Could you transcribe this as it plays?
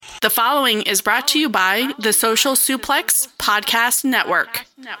The following is brought to you by the Social Suplex Podcast Network.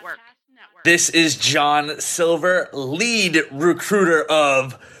 This is John Silver, lead recruiter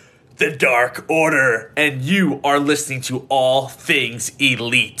of the Dark Order, and you are listening to All Things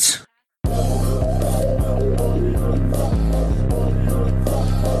Elite.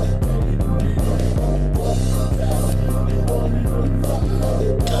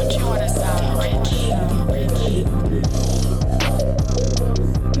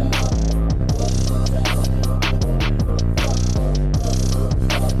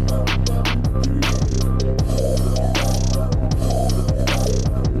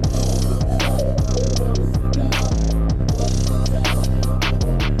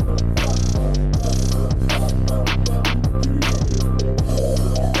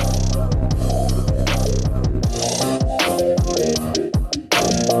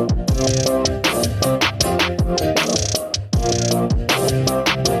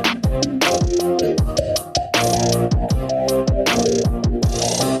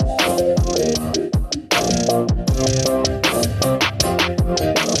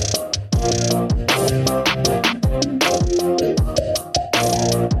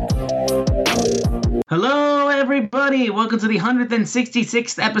 Welcome to the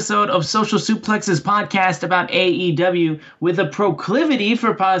 166th episode of Social Suplex's podcast about AEW with a proclivity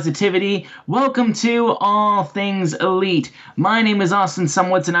for positivity. Welcome to All Things Elite. My name is Austin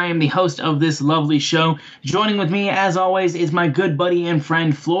Sumwitz, and I am the host of this lovely show. Joining with me, as always, is my good buddy and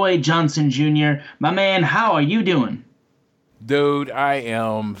friend, Floyd Johnson Jr. My man, how are you doing? Dude, I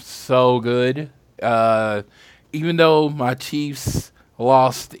am so good. Even though my Chiefs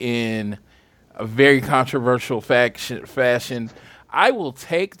lost in a very controversial fashion, I will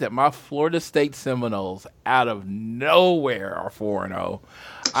take that my Florida State Seminoles out of nowhere are 4-0.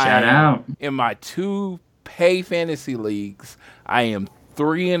 Shout out. In my two pay fantasy leagues, I am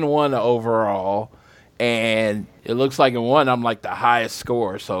 3-1 overall, and it looks like in one I'm like the highest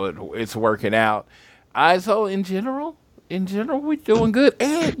score, so it's working out. So in general, we're doing good.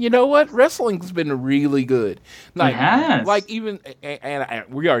 And you know what? Wrestling's been really good. It has. And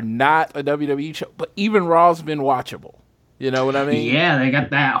we are not a WWE show, but even Raw's been watchable. You know what I mean? Yeah, they got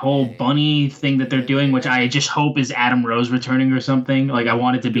that whole bunny thing that they're doing, which I just hope is Adam Rose returning or something. Like, I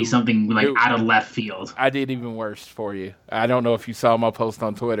want it to be something out of left field. I did even worse for you. I don't know if you saw my post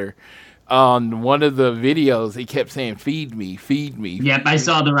on Twitter. On one of the videos, he kept saying, feed me, feed me. Yep, I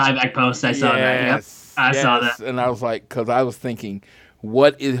saw the Ryback post. I saw that. Yep. I saw that. And I was like, because I was thinking,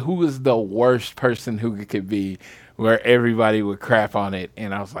 who is the worst person who it could be where everybody would crap on it?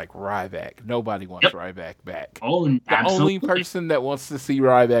 And I was like, Ryback. Nobody wants Ryback back. Oh, the absolutely. only person that wants to see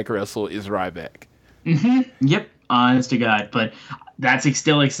Ryback wrestle is Ryback. Mm-hmm. Yep, honest to God. But that's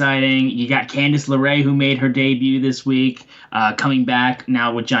still exciting. You got Candice LeRae, who made her debut this week, coming back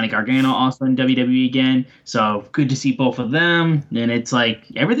now with Johnny Gargano also in WWE again. So good to see both of them. And it's like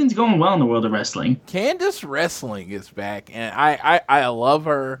everything's going well in the world of wrestling. Candice Wrestling is back, and I love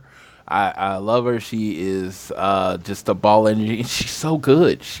her. I love her. She is just a ball energy, and she's so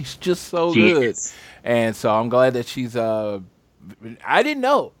good. She's just so good. And so I'm glad that she's I didn't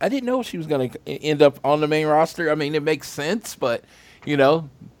know she was going to end up on the main roster. I mean, it makes sense, but you know,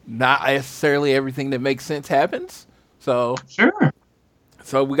 not necessarily everything that makes sense happens. So sure.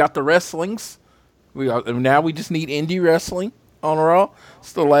 So we got the wrestlings. Now we just need indie wrestling on Raw.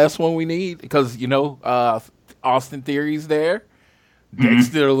 It's the last one we need because Austin Theory's there.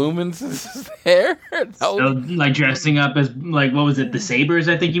 Dexter Lumens is there. So, like dressing up as what was it? The Sabres,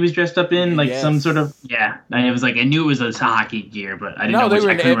 I think he was dressed up in some sort of And it was I knew it was a hockey gear, but I didn't know. No, they were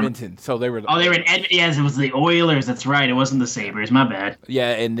in Edmonton, so they were. They were in Edmonton. Yes, it was the Oilers. That's right. It wasn't the Sabres. My bad.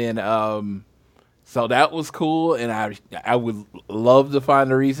 Yeah, and then so that was cool, and I would love to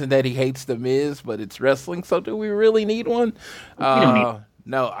find a reason that he hates the Miz, but it's wrestling. So do we really need one? We don't need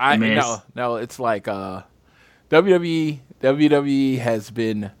No. It's like WWE has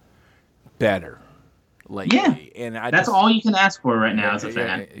been better lately. Yeah, and that's all you can ask for right now as a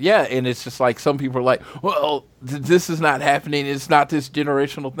fan. Yeah, and it's just like some people are like, well, this is not happening. It's not this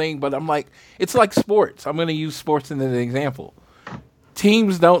generational thing. But I'm like, it's like sports. I'm going to use sports as an example.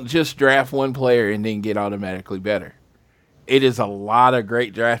 Teams don't just draft one player and then get automatically better. It is a lot of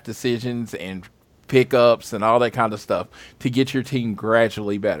great draft decisions and pickups and all that kind of stuff to get your team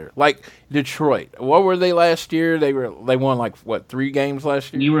gradually better. Like Detroit, what were they last year? They won 3 games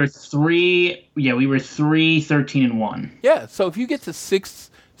last year. We were 13-1. Yeah, so if you get to 6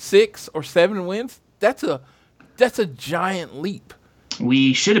 or 7 wins, that's a giant leap.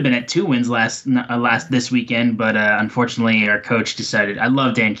 We should have been at 2 wins last this weekend, but unfortunately our coach decided. I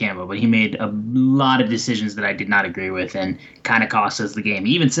love Dan Campbell, but he made a lot of decisions that I did not agree with, and kind of cost us the game.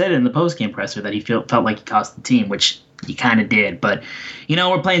 He even said it in the post-game presser that he felt like he cost the team, which he kind of did. But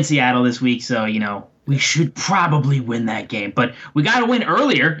we're playing Seattle this week, so we should probably win that game. But we got to win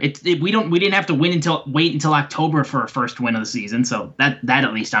earlier. We didn't have to wait until October for our first win of the season, so that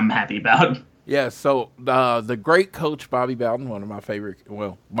at least I'm happy about. Yeah, so the great coach Bobby Bowden, my favorite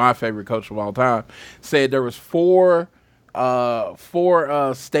coach of all time, said there was four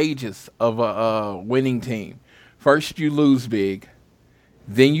stages of a winning team. First, you lose big,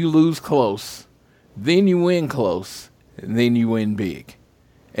 then you lose close, then you win close, and then you win big.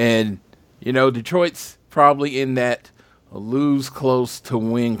 And Detroit's probably in that lose close to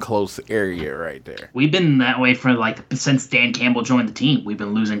win close area right there. We've been that way for since Dan Campbell joined the team. We've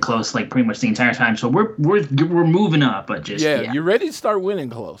been losing close pretty much the entire time. So we're moving up, but you're ready to start winning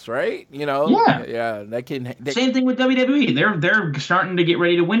close, right? Yeah. Same thing with WWE. They're starting to get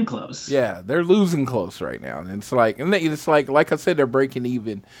ready to win close. Yeah, they're losing close right now, and it's like I said, they're breaking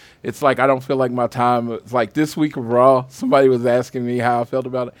even. It's like I don't feel like my time. It's like this week of Raw. Somebody was asking me how I felt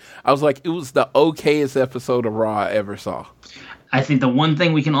about it. I was like, it was the okayest episode of Raw I ever saw. I think the one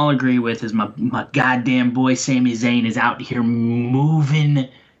thing we can all agree with is my goddamn boy Sami Zayn is out here moving.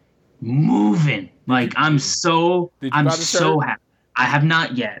 Like I'm so happy. I have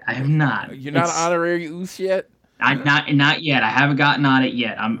not yet. I have not. You're not an honorary Uce yet? I'm not yet. I haven't gotten on it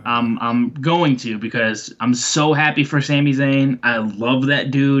yet. I'm going to, because I'm so happy for Sami Zayn. I love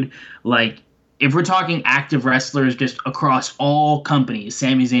that dude. Like, if we're talking active wrestlers just across all companies,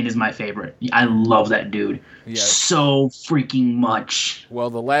 Sami Zayn is my favorite. I love that dude so freaking much. Well,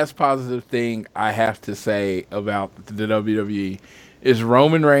 the last positive thing I have to say about the WWE is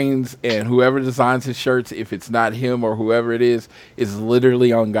Roman Reigns, and whoever designs his shirts, if it's not him or whoever it is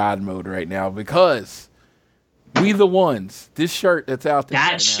literally on God mode right now, because we the ones. This shirt that's out there.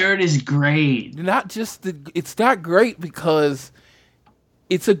 That shirt is great. It's not great because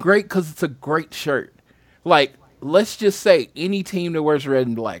it's a great shirt. Like, let's just say any team that wears red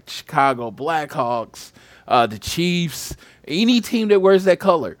and black, Chicago Blackhawks, the Chiefs, any team that wears that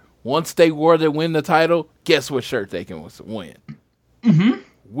color, once they win the title, guess what shirt they can win? Mm-hmm.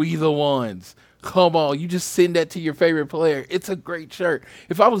 We the ones. Come on, you just send that to your favorite player. It's a great shirt.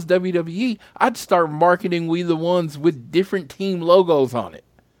 If I was WWE, I'd start marketing We the Ones with different team logos on it.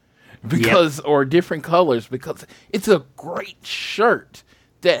 Or different colors, because it's a great shirt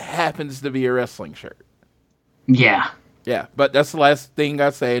that happens to be a wrestling shirt. Yeah. Yeah, but that's the last thing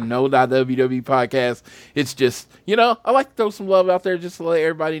I say. No WWE podcast. It's just, I like to throw some love out there just to let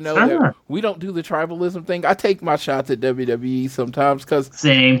everybody know that we don't do the tribalism thing. I take my shots at WWE sometimes because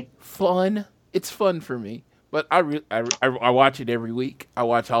fun. It's fun for me. But I watch it every week. I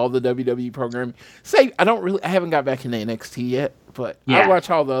watch all the WWE programming. I haven't got back into NXT yet, but I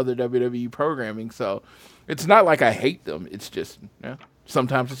watch all the other WWE programming. So it's not like I hate them. It's just,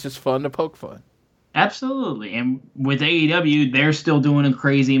 sometimes it's just fun to poke fun. Absolutely. And with AEW, they're still doing a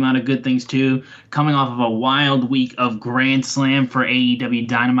crazy amount of good things too, coming off of a wild week of Grand Slam for AEW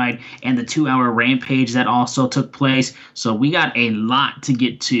Dynamite and the 2-hour Rampage that also took place. So we got a lot to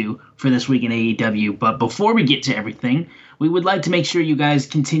get to for this week in AEW. But before we get to everything, we would like to make sure you guys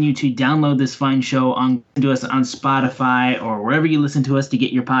continue to download this fine show to us on Spotify or wherever you listen to us to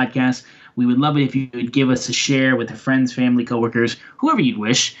get your podcasts. We would love it if you would give us a share with your friends, family, coworkers, whoever you'd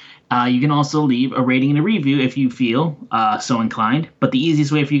wish. You can also leave a rating and a review if you feel so inclined. But the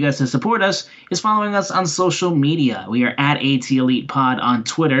easiest way for you guys to support us is following us on social media. We are at AT Elite Pod on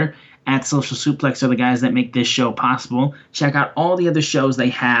Twitter. At Social Suplex are the guys that make this show possible. Check out all the other shows they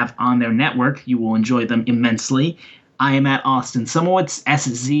have on their network. You will enjoy them immensely. I am at Austin Sumowitz,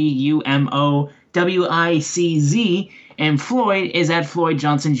 SZUMOWICZ. And Floyd is at Floyd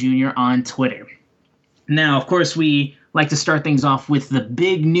Johnson Jr. on Twitter. Now, of course, we like to start things off with the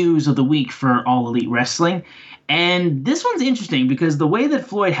big news of the week for All Elite Wrestling. And this one's interesting because the way that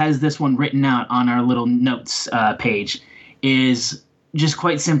Floyd has this one written out on our little notes page is just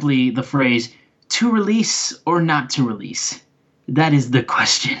quite simply the phrase, to release or not to release. That is the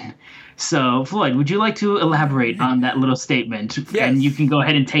question. So, Floyd, would you like to elaborate on that little statement? Yes. And you can go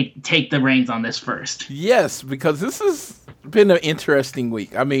ahead and take the reins on this first. Yes, because this has been an interesting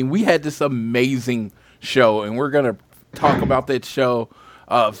week. I mean, we had this amazing show, and we're going to talk about that show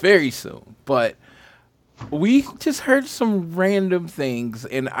very soon. But we just heard some random things,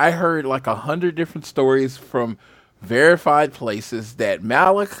 and I heard like 100 different stories from verified places that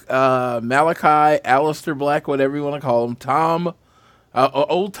Malachi, Aleister Black, whatever you want to call him,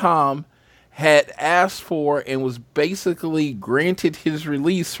 old Tom, had asked for and was basically granted his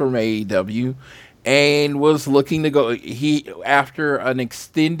release from AEW and was looking to go. After an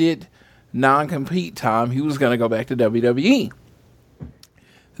extended non-compete time, he was going to go back to WWE.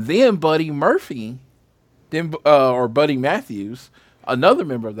 Then Buddy Matthews, another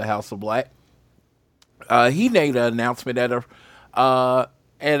member of the House of Black, he made an announcement at an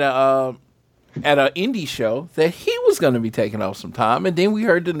indie show that he was going to be taking off some time, and then we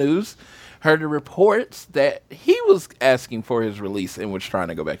heard the reports that he was asking for his release and was trying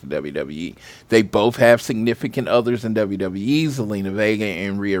to go back to WWE. They both have significant others in WWE, Zelina Vega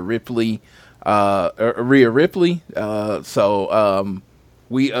and Rhea Ripley. So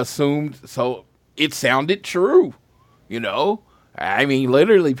we assumed, so it sounded true, you know? I mean,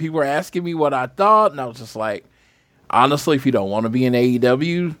 literally, people were asking me what I thought, and I was just like, honestly, if you don't want to be in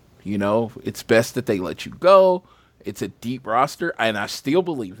AEW, you know, it's best that they let you go. It's a deep roster, and I still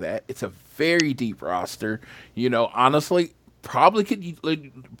believe that. It's a very deep roster. You know, honestly, probably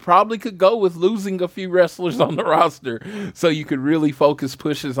could go with losing a few wrestlers on the roster so you could really focus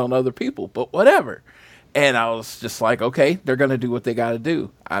pushes on other people, but whatever. And I was just like, okay, they're going to do what they got to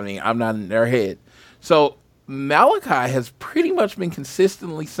do. I mean, I'm not in their head. So Malachi has pretty much been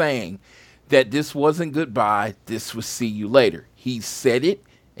consistently saying that this wasn't goodbye, this was see you later. He said it,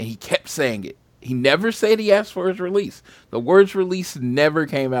 and he kept saying it. He never said he asked for his release. The words release never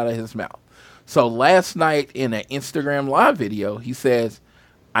came out of his mouth. So last night in an Instagram live video, he says,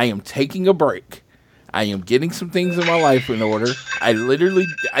 I am taking a break. I am getting some things in my life in order. I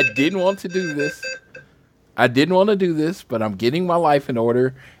didn't want to do this. But I'm getting my life in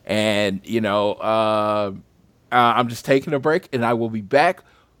order. And, you know, I'm just taking a break, and I will be back.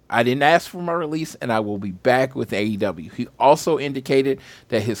 I didn't ask for my release, and I will be back with AEW. He also indicated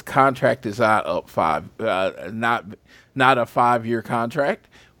that his contract is not a 5-year contract,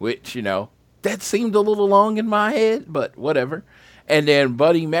 which, you know, that seemed a little long in my head, but whatever. And then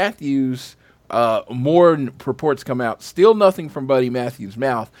Buddy Matthews, more reports come out, still nothing from Buddy Matthews'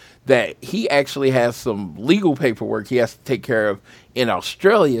 mouth, that he actually has some legal paperwork he has to take care of in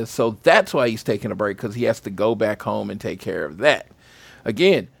Australia, so that's why he's taking a break, because he has to go back home and take care of that.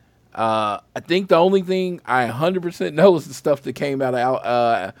 Again, I think the only thing I 100% know is the stuff that came out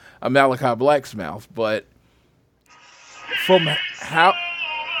of Malachi Black's mouth. But what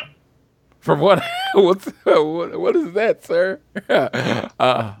is that, sir?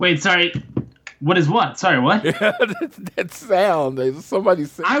 Wait, sorry. What is what? Sorry, what? that sound. Somebody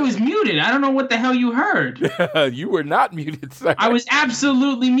said. I was muted. I don't know what the hell you heard. You were not muted, sir. I was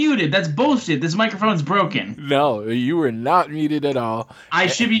absolutely muted. That's bullshit. This microphone's broken. No, you were not muted at all. I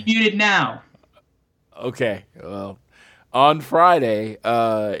should be muted now. Okay. Well, on Friday,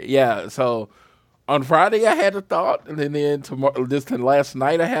 so on Friday I had a thought, and then last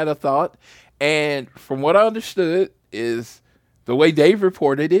night I had a thought, and from what I understood is the way Dave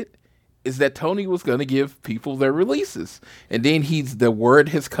reported it, is that Tony was going to give people their releases. And then the word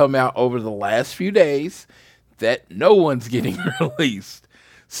has come out over the last few days that no one's getting released.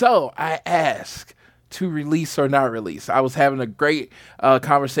 So I asked to release or not release. I was having a great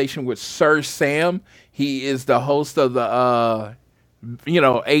conversation with Sir Sam. He is the host of the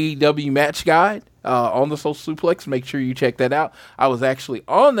AEW Match Guide on the Social Suplex. Make sure you check that out. I was actually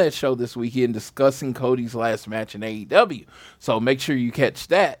on that show this weekend discussing Cody's last match in AEW. So make sure you catch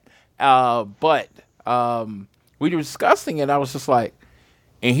that. But we were discussing it, and I was just like,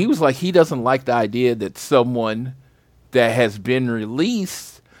 and he was like, he doesn't like the idea that someone that has been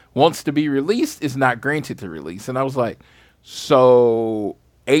released, wants to be released, is not granted to release. And I was like, so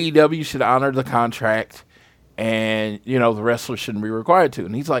AEW should honor the contract, and, you know, the wrestler shouldn't be required to.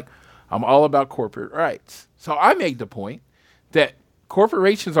 And he's like, I'm all about corporate rights. So I made the point that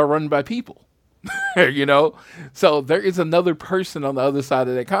corporations are run by people. You know, so there is another person on the other side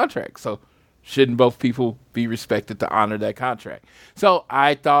of that contract. So shouldn't both people be respected to honor that contract? So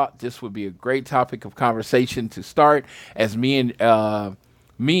I thought this would be a great topic of conversation to start, as me and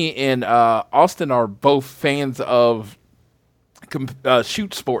Austin are both fans of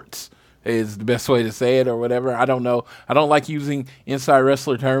shoot sports is the best way to say it, or whatever. I don't know. I don't like using inside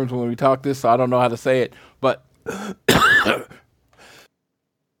wrestler terms when we talk this, so I don't know how to say it, but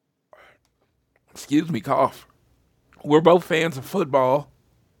excuse me, cough. We're both fans of football,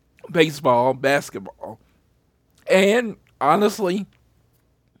 baseball, basketball. And honestly,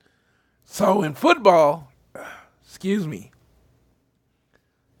 so in football,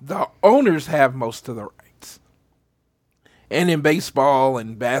 the owners have most of the rights. And in baseball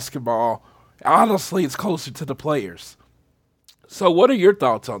and basketball, honestly, it's closer to the players. So what are your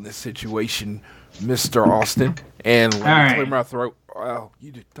thoughts on this situation, Mr. Austin? And let me clear my throat. Wow,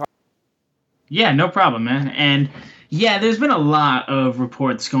 you did talk. Yeah, no problem, man. And yeah, there's been a lot of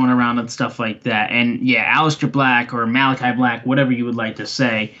reports going around and stuff like that. And yeah, Aleister Black or Malachi Black, whatever you would like to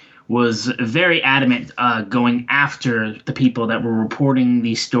say, was very adamant going after the people that were reporting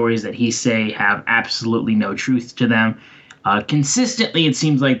these stories that he say have absolutely no truth to them. Consistently, it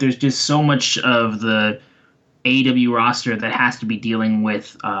seems like there's just so much of the AEW roster that has to be dealing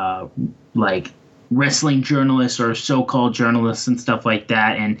with like wrestling journalists or so-called journalists and stuff like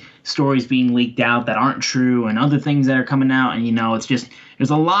that, and stories being leaked out that aren't true, and other things that are coming out. And it's just there's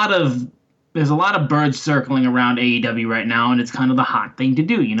a lot of birds circling around AEW right now, and it's kind of the hot thing to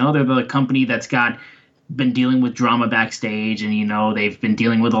do. They're the company that's been dealing with drama backstage, and they've been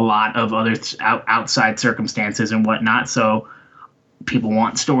dealing with a lot of other outside circumstances and whatnot. So people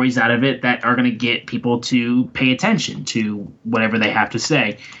want stories out of it that are going to get people to pay attention to whatever they have to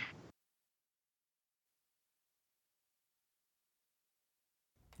say.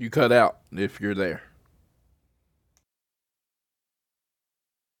 You cut out if you're there.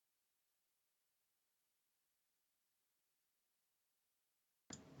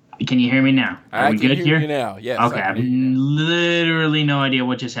 Can you hear me now? Are we good here? You now. Yes. Okay, I have literally no idea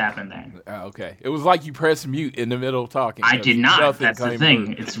what just happened there. Okay. It was like you pressed mute in the middle of talking. I did not. That's the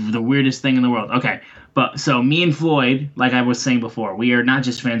thing. It's the weirdest thing in the world. Okay. But so me and Floyd, like I was saying before, we are not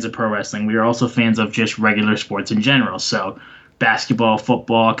just fans of pro wrestling. We are also fans of just regular sports in general. So basketball,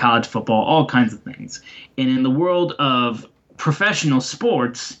 football, college football, all kinds of things. And in the world of professional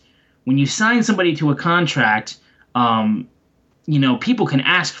sports, when you sign somebody to a contract, people can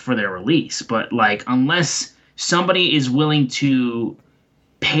ask for their release, but like unless somebody is willing to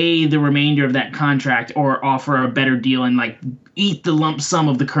pay the remainder of that contract or offer a better deal and like eat the lump sum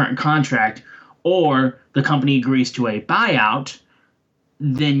of the current contract, or the company agrees to a buyout,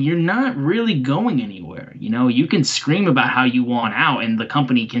 then you're not really going anywhere. You can scream about how you want out, and the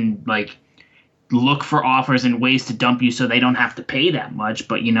company can like look for offers and ways to dump you so they don't have to pay that much.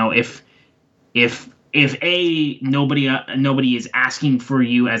 But if A, nobody is asking for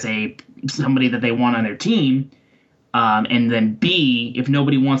you as somebody that they want on their team, and then B, if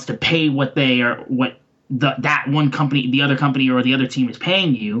nobody wants to pay what that one company, the other company or the other team is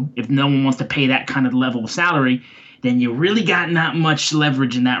paying you, if no one wants to pay that kind of level of salary, then you really got not much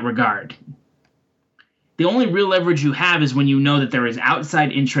leverage in that regard. The only real leverage you have is when you know that there is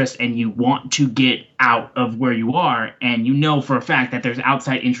outside interest and you want to get out of where you are, and you know for a fact that there's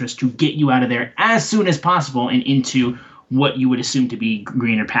outside interest to get you out of there as soon as possible and into what you would assume to be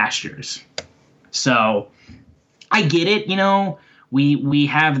greener pastures. So I get it, we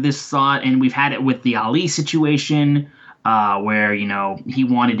have this thought, and we've had it with the Ali situation, where, he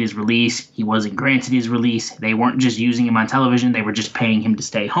wanted his release. He wasn't granted his release. They weren't just using him on television. They were just paying him to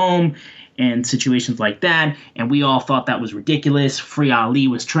stay home and situations like that. And we all thought that was ridiculous. Free Ali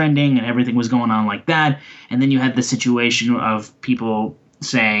was trending and everything was going on like that. And then you had the situation of people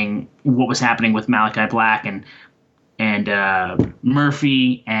saying what was happening with Malachi Black and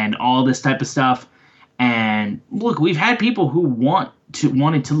Murphy and all this type of stuff. And look, we've had people who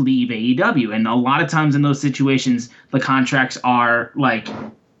wanted to leave AEW, and a lot of times in those situations, the contracts are like,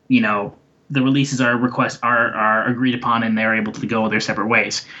 the releases are agreed upon, and they're able to go their separate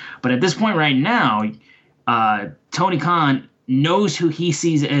ways. But at this point right now, Tony Khan knows who he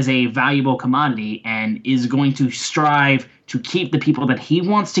sees as a valuable commodity and is going to strive to keep the people that he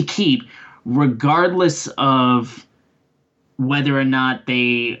wants to keep, regardless of whether or not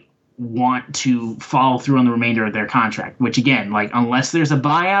they want to follow through on the remainder of their contract, which again, like unless there's a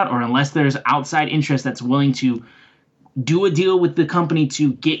buyout or unless there's outside interest that's willing to do a deal with the company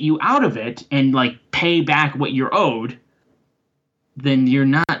to get you out of it and like pay back what you're owed, then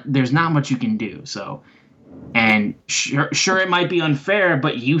there's not much you can do. So, and sure it might be unfair,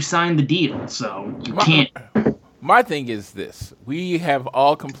 but you signed the deal, so you can't. My thing is this: we have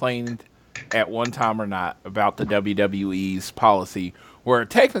all complained at one time or not about the WWE's policy, where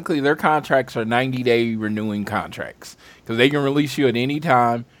technically their contracts are 90-day renewing contracts, because they can release you at any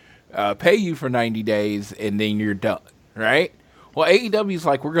time, pay you for 90 days, and then you're done, right? Well, AEW's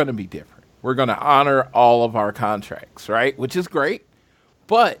like, we're going to be different. We're going to honor all of our contracts, right? Which is great.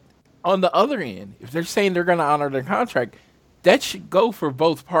 But on the other end, if they're saying they're going to honor their contract, that should go for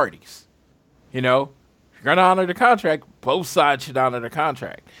both parties. If you're going to honor the contract, both sides should honor the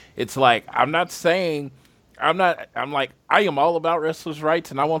contract. It's like, I'm like, I am all about wrestlers' rights,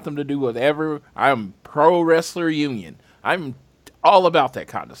 and I want them to do whatever. I'm pro-wrestler union. I'm all about that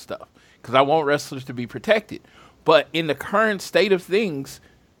kind of stuff, because I want wrestlers to be protected. But in the current state of things,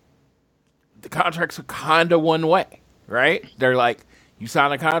 the contracts are kind of one way, right? They're like, you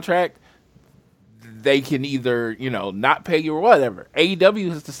sign a contract, they can either, not pay you or whatever. AEW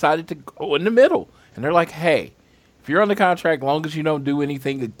has decided to go in the middle. And they're like, hey, if you're on the contract, long as you don't do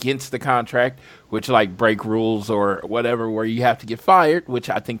anything against the contract, which like break rules or whatever, where you have to get fired, which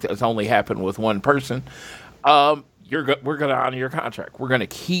I think has only happened with one person, we're going to honor your contract. We're going to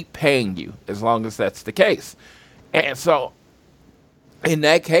keep paying you as long as that's the case. And so in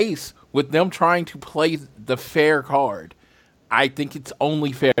that case, with them trying to play the fair card, I think it's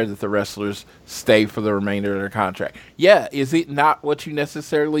only fair that the wrestlers stay for the remainder of their contract. Yeah, is it not what you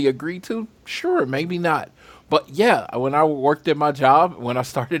necessarily agree to? Sure, maybe not. But yeah, when I worked at my job, when I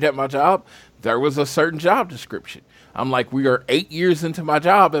started at my job, there was a certain job description. I'm like, we are 8 years into my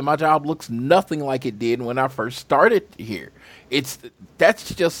job, and my job looks nothing like it did when I first started here.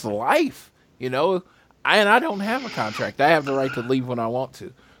 That's just life, And I don't have a contract. I have the right to leave when I want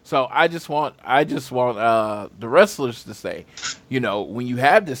to. So I just want the wrestlers to say, when you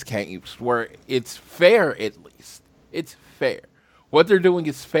have this case where it's fair, at least it's fair. What they're doing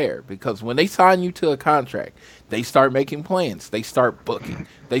is fair because when they sign you to a contract, they start making plans. They start booking.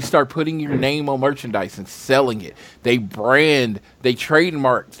 They start putting your name on merchandise and selling it. They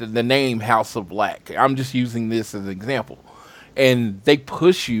trademark the name House of Black. I'm just using this as an example. And they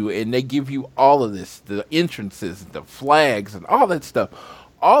push you and they give you all of this, the entrances, the flags, and all that stuff.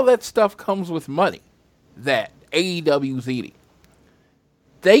 All that stuff comes with money that AEW's eating.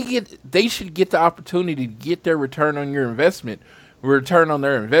 They should get the opportunity to get their return on their investment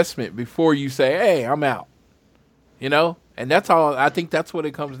before you say, hey, I'm out. And that's all. I think that's what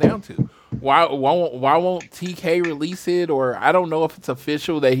it comes down to. Why won't TK release it? Or I don't know if it's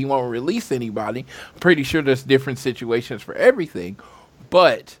official that he won't release anybody. I'm pretty sure there's different situations for everything.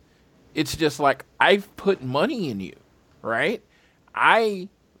 But it's just like, I've put money in you, right? I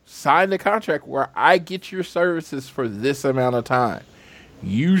signed a contract where I get your services for this amount of time.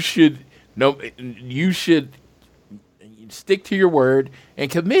 You should stick to your word and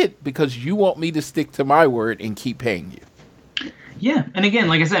commit because you want me to stick to my word and keep paying you. Yeah, and again,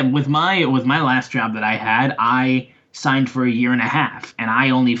 like I said, with my last job that I had, I signed for a year and a half, and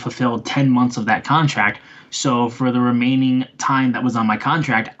I only fulfilled 10 months of that contract. So for the remaining time that was on my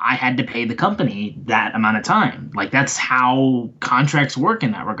contract, I had to pay the company that amount of time. Like, that's how contracts work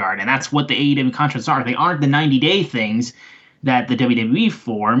in that regard, and that's what the AEW contracts are. They aren't the 90-day things that the WWE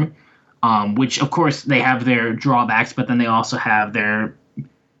form, which, of course, they have their drawbacks, but then they also have their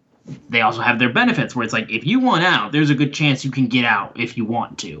benefits, where it's like, if you want out, there's a good chance you can get out if you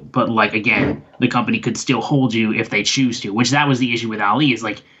want to. But, like, again, the company could still hold you if they choose to, which that was the issue with Ali, is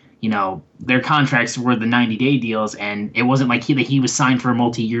like, their contracts were the 90-day deals, and it wasn't like he was signed for a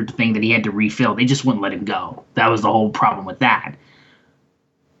multi-year thing that he had to refill. They just wouldn't let him go. That was the whole problem with that.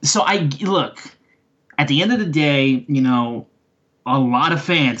 So look, at the end of the day, a lot of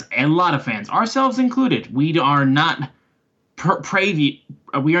fans, ourselves included, we are not preview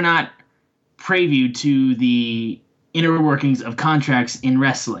to the inner workings of contracts in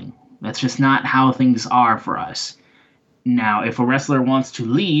wrestling. That's just not how things are for us. Now, if a wrestler wants to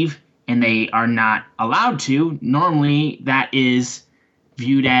leave and they are not allowed to, normally that is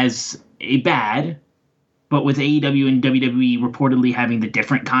viewed as a bad. But with AEW and WWE reportedly having the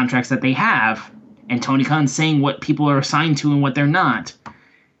different contracts that they have, and Tony Khan saying what people are assigned to and what they're not,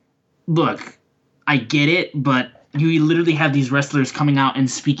 look, I get it, but you literally have these wrestlers coming out and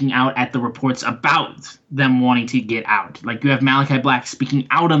speaking out at the reports about them wanting to get out. Like, you have Malachi Black speaking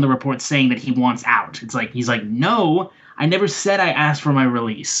out on the reports saying that he wants out. It's like, he's like, no, I never said I asked for my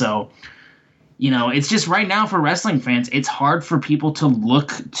release. So, it's just right now for wrestling fans, it's hard for people to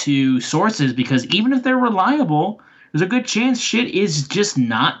look to sources because even if they're reliable, there's a good chance shit is just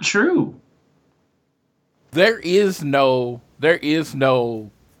not true. There is no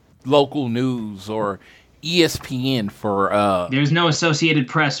local news or ESPN for there's no Associated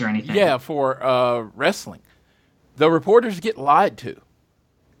Press or anything. Yeah, for wrestling. The reporters get lied to.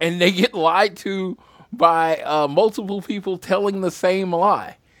 And they get lied to by multiple people telling the same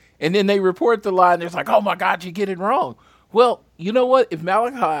lie. And then they report the lie and it's like, oh my God, you get it wrong. Well, you know what? If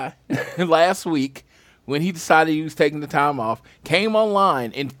Malachi last week, when he decided he was taking the time off, came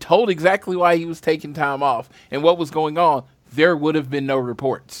online and told exactly why he was taking time off and what was going on, there would have been no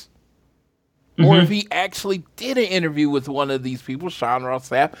reports. Mm-hmm. Or if he actually did an interview with one of these people, Sean Ross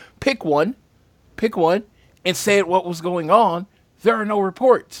Sapp, pick one, and said what was going on, there are no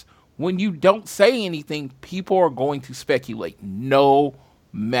reports. When you don't say anything, people are going to speculate, no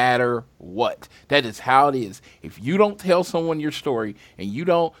matter what. That is how it is. If you don't tell someone your story, and you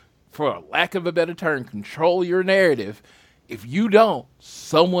don't, for lack of a better term, control your narrative, if you don't,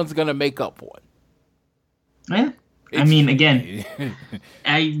 someone's going to make up one. Yeah. I mean, again,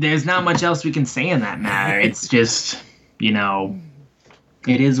 there's not much else we can say in that matter. It's just, it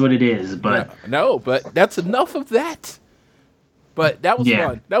is what it is. But no, but that's enough of that. But that was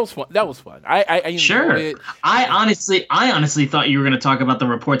fun. That was fun. I sure. It. I honestly thought you were going to talk about the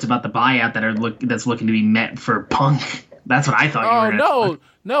reports about the buyout that's looking to be met for Punk. That's what I thought you were going to.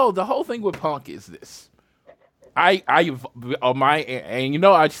 No. The whole thing with Punk is this. I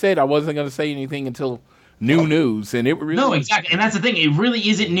said I wasn't going to say anything until new news, and it really no, exactly, and that's the thing. It really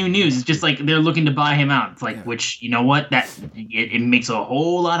isn't new news. It's just like they're looking to buy him out. It's like, which, you know what? It makes a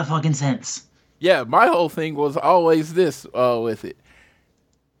whole lot of fucking sense. Yeah, my whole thing was always this with it.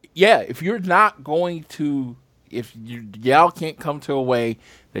 Yeah, if you're not going to, if y'all can't come to a way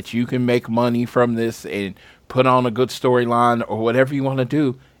that you can make money from this and put on a good storyline or whatever you want to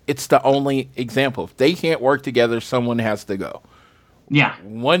do, it's the only example. If they can't work together, someone has to go. Yeah.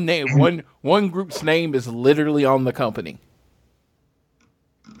 One group's name is literally on the company.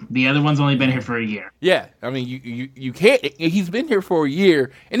 The other one's only been here for a year. Yeah, I mean, you can't. He's been here for a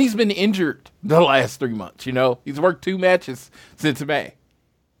year, and he's been injured the last 3 months. He's worked 2 matches since May.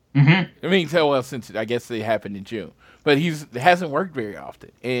 Mm-hmm. I mean, since I guess they happened in June, but hasn't worked very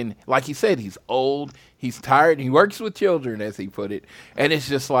often. And like he said, he's old, he's tired, and he works with children, as he put it. And it's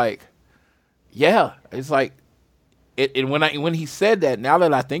just like, yeah, it's like, and when he said that, now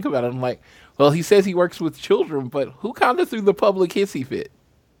that I think about it, I'm like, well, he says he works with children, but who kind of threw the public hissy fit?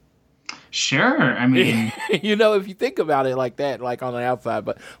 Sure, I mean, if you think about it like that, like on the outside.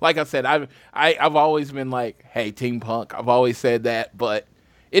 But like I said, I've always been like, hey, Team Punk. I've always said that, but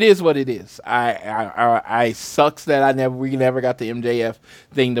it is what it is. I sucks that we never got the MJF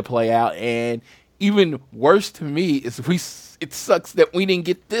thing to play out, and even worse to me is it sucks that we didn't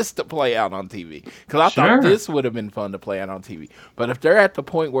get this to play out on TV, because I thought this would have been fun to play out on TV. But if they're at the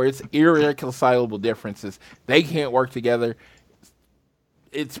point where it's irreconcilable differences, they can't work together,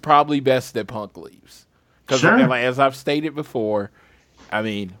 it's probably best that Punk leaves. Because as I've stated before, I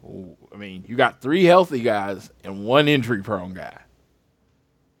mean, you got 3 healthy guys and 1 injury-prone guy.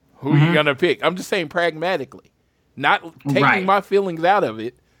 Who are you going to pick? I'm just saying pragmatically. Not taking my feelings out of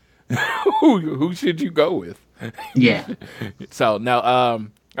it. Who should you go with? Yeah. So, no, all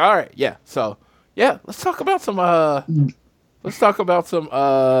right, yeah. So, yeah, let's talk about some, what's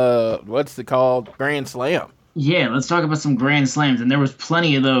it called? Grand Slam. Yeah, let's talk about some Grand Slams, and there was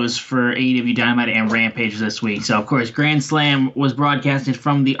plenty of those for AEW Dynamite and Rampage this week. So, of course, Grand Slam was broadcasted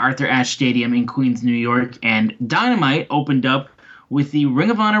from the Arthur Ashe Stadium in Queens, New York, and Dynamite opened up with the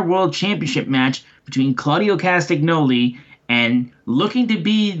Ring of Honor World Championship match between Claudio Castagnoli and looking to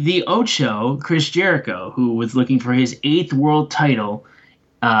be the Ocho, Chris Jericho, who was looking for his 8th world title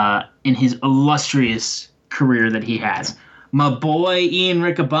in his illustrious career that he has. My boy Ian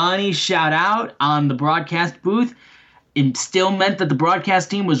Riccaboni, shout out on the broadcast booth. It still meant that the broadcast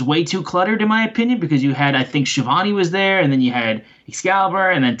team was way too cluttered, in my opinion, because you had, I think, Shivani was there, and then you had Excalibur,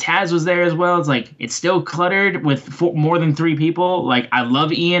 and then Taz was there as well. It's like, it's still cluttered with more than 3 people. Like, I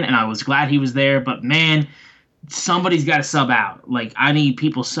love Ian, and I was glad he was there, but man, somebody's got to sub out. Like, I need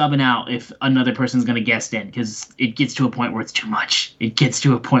people subbing out if another person's going to guest in, because it gets to a point where it's too much.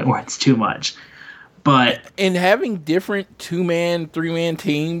 But and having different 2-man, 3-man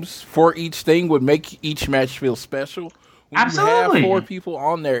teams for each thing would make each match feel special. When absolutely. You have 4 people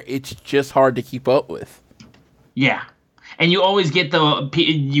on there, it's just hard to keep up with. Yeah, and you always get a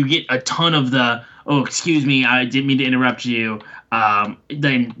ton of the, oh, excuse me, I didn't mean to interrupt you.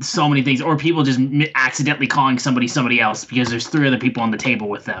 Then so many things, or people just accidentally calling somebody else because there's 3 other people on the table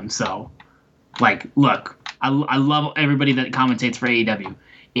with them. So, like, look, I love everybody that commentates for AEW.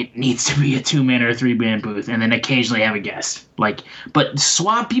 It needs to be a 2-man or a 3-man booth, and then occasionally have a guest. But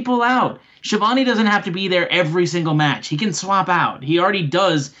swap people out. Shivani doesn't have to be there every single match. He can swap out. He already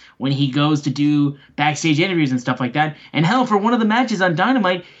does when he goes to do backstage interviews and stuff like that. And hell, for one of the matches on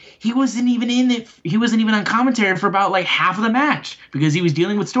Dynamite, he wasn't even in it. He wasn't even on commentary for about half of the match because he was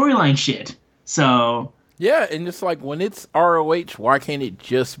dealing with storyline shit. So yeah, and it's like when it's ROH, why can't it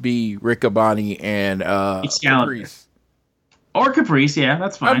just be Riccaboni and Caprice? Or Caprice, yeah,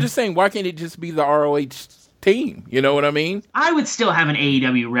 that's fine. I'm just saying, why can't it just be the ROH team? You know what I mean? I would still have an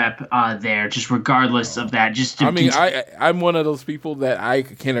AEW rep there, just regardless of that. I'm one of those people that I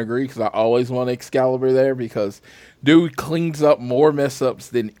can agree, because I always want Excalibur there, because dude cleans up more mess ups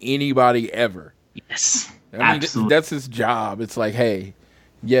than anybody ever. Yes, absolutely. That's his job. It's like, hey,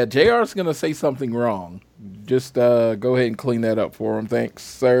 yeah, JR's going to say something wrong, Just go ahead and clean that up for him. Thanks,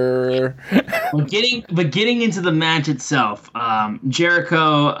 sir. But getting into the match itself,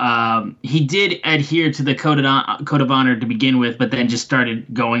 Jericho, he did adhere to the code of honor to begin with, but then just started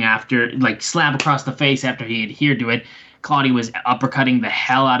going after, like, slap across the face after he adhered to it. Claudio was uppercutting the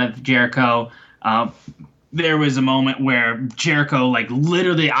hell out of Jericho. There was a moment where Jericho, like,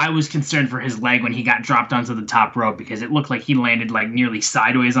 literally, I was concerned for his leg when he got dropped onto the top rope because it looked like he landed, like, nearly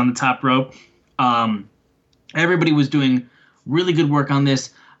sideways on the top rope. Everybody was doing really good work on this.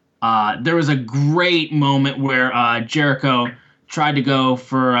 There was a great moment where Jericho tried to go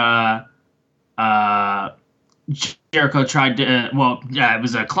for it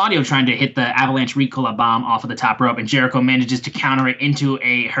was Claudio trying to hit the avalanche Ricola bomb off of the top rope, and Jericho manages to counter it into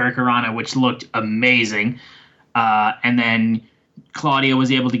a Hurricanrana, which looked amazing. And then Claudio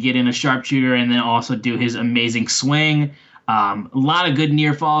was able to get in a sharpshooter and then also do his amazing swing. A lot of good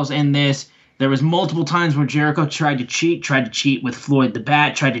near falls in this. There was multiple times where Jericho tried to cheat with Floyd the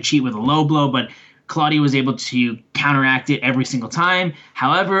Bat, tried to cheat with a low blow, but Claudio was able to counteract it every single time.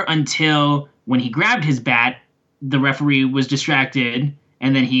 However, until when he grabbed his bat, the referee was distracted,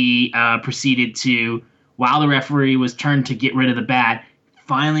 and then he proceeded to, while the referee was turned to get rid of the bat,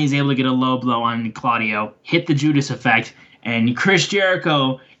 finally is able to get a low blow on Claudio, hit the Judas effect, and Chris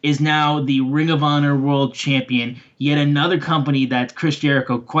Jericho is now the Ring of Honor World Champion. Yet another company that Chris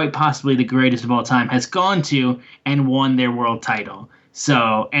Jericho, quite possibly the greatest of all time, has gone to and won their world title.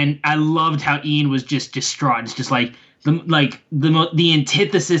 So, and I loved how Ian was just distraught. It's just like the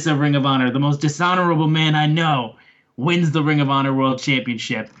antithesis of Ring of Honor, the most dishonorable man I know, wins the Ring of Honor World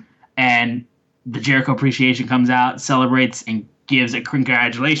Championship. And the Jericho Appreciation comes out, celebrates, and gives a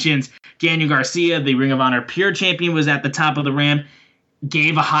congratulations. Daniel Garcia, the Ring of Honor Pure Champion, was at the top of the ramp,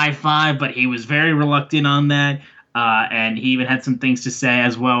 gave a high five, but he was very reluctant on that. And he even had some things to say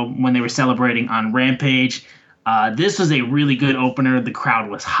as well when they were celebrating on Rampage. This was a really good opener. The crowd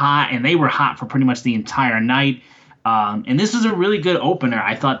was hot, and they were hot for pretty much the entire night. And this was a really good opener.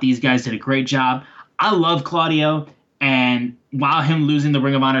 I thought these guys did a great job. I love Claudio, and while him losing the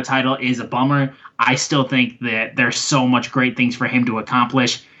Ring of Honor title is a bummer, I still think that there's so much great things for him to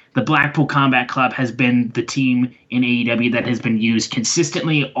accomplish. The Blackpool Combat Club has been the team in AEW that has been used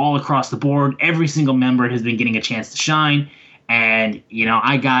consistently all across the board. Every single member has been getting a chance to shine. And,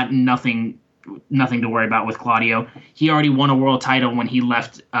 I got nothing to worry about with Claudio. He already won a world title when he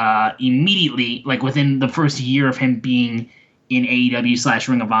left immediately, like within the first year of him being in AEW /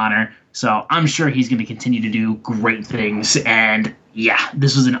 Ring of Honor. So I'm sure he's going to continue to do great things. And, yeah,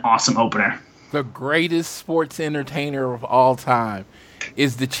 this was an awesome opener. The greatest sports entertainer of all time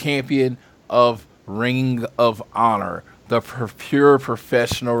is the champion of Ring of Honor, the pure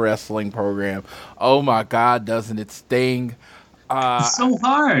professional wrestling program. Oh my God, doesn't it sting? It's so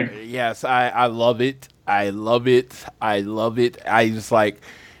hard. Yes, I love it. I love it. I love it. I just like,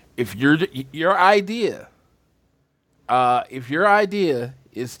 if your idea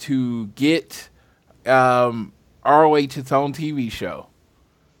is to get ROH its own TV show,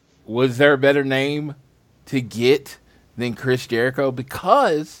 was there a better name to get than Chris Jericho?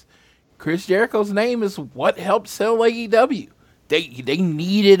 Because Chris Jericho's name is what helped sell AEW. They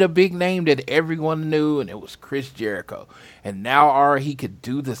needed a big name that everyone knew, and it was Chris Jericho. And now he could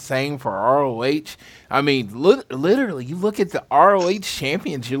do the same for ROH. I mean, literally, you look at the ROH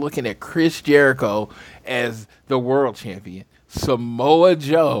champions, you're looking at Chris Jericho as the world champion, Samoa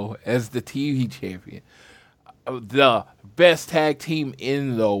Joe as the TV champion, the best tag team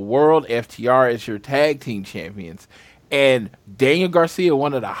in the world, FTR, as your tag team champions, and Daniel Garcia,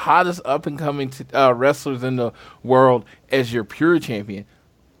 one of the hottest up-and-coming wrestlers in the world, as your pure champion.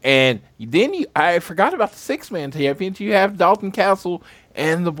 And then I forgot about the six-man champions. You have Dalton Castle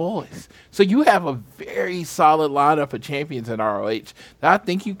and the boys. So you have a very solid lineup of champions in ROH that I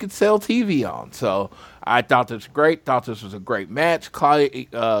think you could sell TV on. So I thought this was great. Thought this was a great match.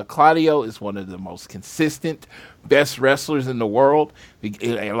 Claudio is one of the most consistent, best wrestlers in the world.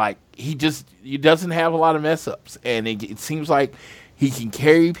 He doesn't have a lot of mess ups, and it seems like he can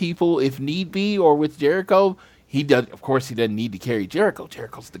carry people if need be. Or with Jericho, he doesn't need to carry Jericho.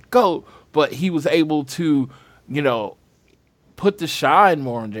 Jericho's the GOAT, but he was able to, put the shine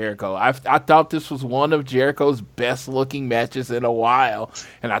more on Jericho. I thought this was one of Jericho's best looking matches in a while,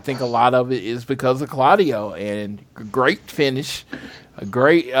 and I think a lot of it is because of Claudio. And great finish, a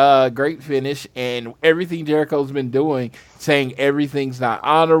great finish, and everything Jericho's been doing, saying everything's not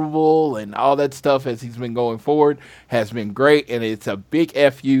honorable and all that stuff as he's been going forward, has been great. And it's a big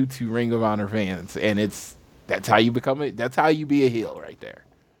FU to Ring of Honor fans, and that's how you become it. That's how you be a heel right there.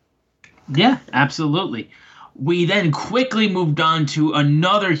 Yeah, absolutely. We then quickly moved on to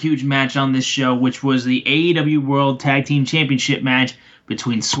another huge match on this show, which was the AEW World Tag Team Championship match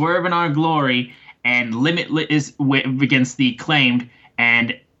between Swerve and Our Glory and Limitless against the Acclaimed.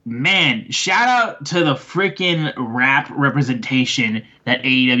 And man, shout out to the freaking rap representation that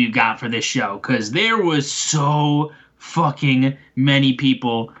AEW got for this show, because there was so fucking many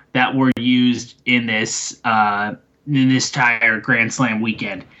people that were used in this entire Grand Slam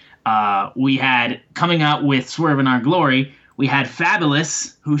weekend. We had, coming out with Swerve in Our Glory, we had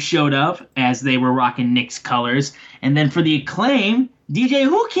Fabulous, who showed up as they were rocking Nick's colors. And then for the Acclaim, DJ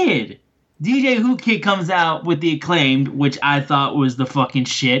Who Kid. DJ Who Kid comes out with the Acclaimed, which I thought was the fucking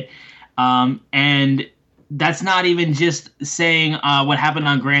shit. And that's not even just saying what happened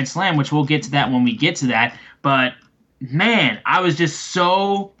on Grand Slam, which we'll get to that when we get to that. But, man, I was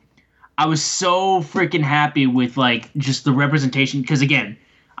so freaking happy with, like, just the representation. Because, again,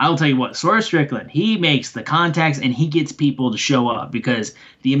 I'll tell you what, Swerve Strickland, he makes the contacts and he gets people to show up, because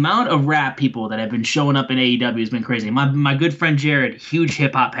the amount of rap people that have been showing up in AEW has been crazy. My good friend Jared, huge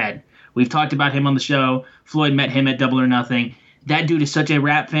hip-hop head. We've talked about him on the show. Floyd met him at Double or Nothing. That dude is such a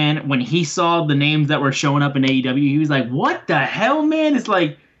rap fan. When he saw the names that were showing up in AEW, he was like, what the hell, man? It's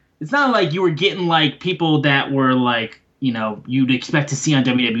like, it's not like you were getting, like, people that were, like, you know, you'd expect to see on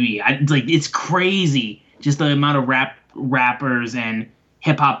WWE. It's crazy, just the amount of rappers and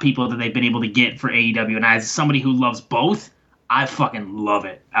hip-hop people that they've been able to get for AEW. And as somebody who loves both, I fucking love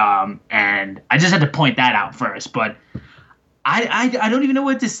it. And I just had to point that out first. But I don't even know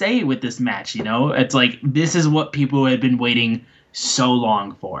what to say with this match, you know? It's like, this is what people have been waiting so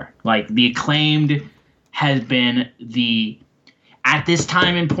long for. Like, the Acclaimed has been at this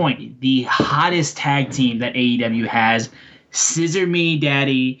time and point, the hottest tag team that AEW has. Scissor Me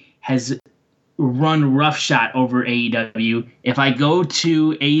Daddy has run roughshod over AEW. If I go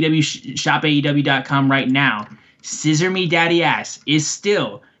to AEW shopaew.com right now, Scissor Me Daddy Ass is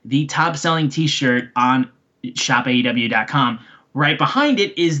still the top selling t-shirt on shopaew.com. Right behind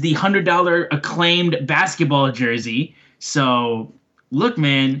it is the $100 Acclaimed basketball jersey. So look,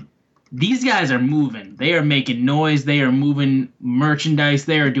 man, these guys are moving. They are making noise. They are moving merchandise.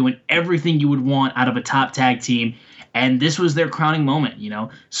 They are doing everything you would want out of a top tag team. And this was their crowning moment, you know.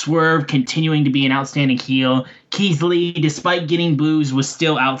 Swerve continuing to be an outstanding heel. Keith Lee, despite getting boos, was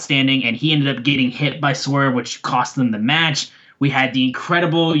still outstanding, and he ended up getting hit by Swerve, which cost them the match. We had the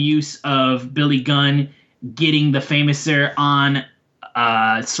incredible use of Billy Gunn getting the Famouser on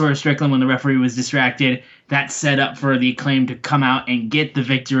Swerve Strickland when the referee was distracted. That set up for the Acclaim to come out and get the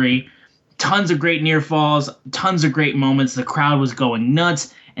victory. Tons of great near falls, tons of great moments. The crowd was going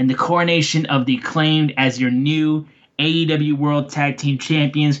nuts. And the coronation of the Acclaimed as your new AEW World Tag Team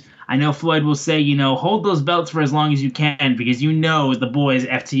Champions. I know Floyd will say, you know, hold those belts for as long as you can, because you know the boys,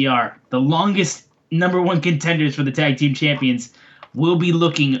 FTR, the longest number one contenders for the Tag Team Champions, will be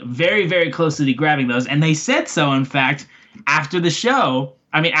looking very, very closely to grabbing those. And they said so, in fact, after the show.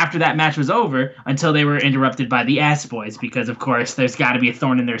 After that match was over, until they were interrupted by the Ass Boys, because, of course, there's got to be a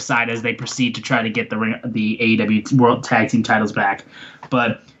thorn in their side as they proceed to try to get the AEW World Tag Team titles back.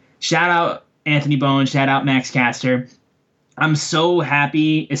 But shout out Anthony Bowen, shout out Max Caster. I'm so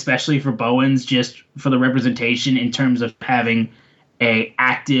happy, especially for Bowens, just for the representation in terms of having a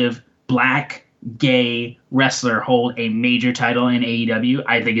active black gay wrestler hold a major title in AEW.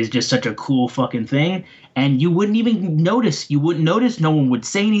 I think is just such a cool fucking thing. And you wouldn't even notice. You wouldn't notice. No one would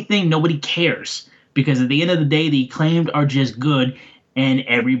say anything. Nobody cares. Because at the end of the day, the Acclaimed are just good. And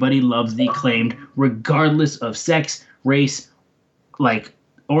everybody loves the Acclaimed, regardless of sex, race, like,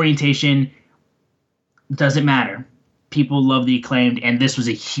 orientation. Doesn't matter. People love the Acclaimed. And this was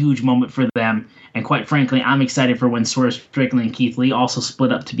a huge moment for them. And quite frankly, I'm excited for when Swerve Strickland and Keith Lee also split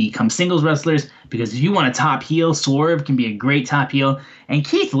up to become singles wrestlers. Because if you want a top heel, Swerve can be a great top heel. And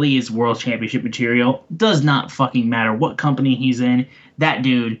Keith Lee is world championship material. Does not fucking matter what company he's in. That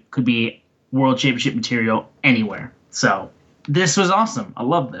dude could be world championship material anywhere. So, this was awesome. I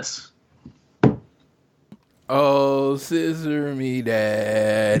love this. Oh, scissor me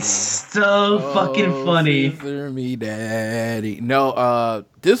daddy. So fucking funny. Scissor me daddy. No,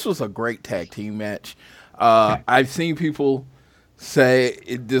 this was a great tag team match. I've seen people say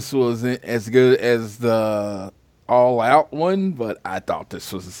this wasn't as good as the All Out one, but I thought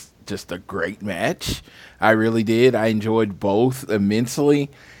this was just a great match. I really did. I enjoyed both immensely.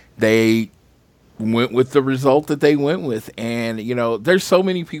 They went with the result that they went with. And, you know, there's so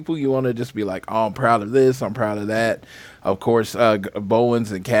many people you want to just be like, oh, I'm proud of this, I'm proud of that. Of course,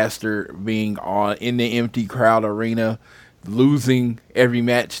 Bowens and Caster being in the empty crowd arena losing every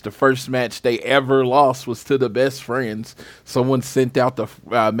match. The first match they ever lost was to the Best Friends. Someone sent out the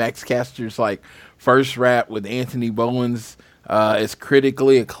Max Caster's like first rap with Anthony Bowens. It's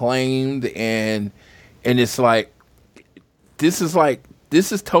critically acclaimed, and it's like this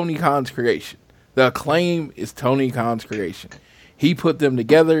is Tony Khan's creation. The Acclaim is Tony Khan's creation. He put them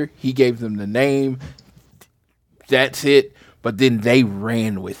together. He gave them the name. That's it. But then they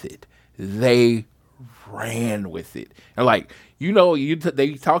ran with it. They ran with it. And like,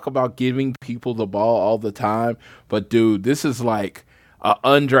 they talk about giving people the ball all the time. But dude, this is like an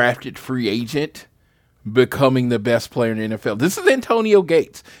undrafted free agent becoming the best player in the NFL. This is Antonio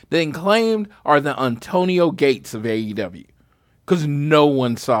Gates. The Acclaimed are the Antonio Gates of AEW. Because no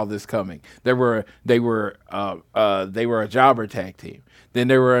one saw this coming. They were a jobber tag team. Then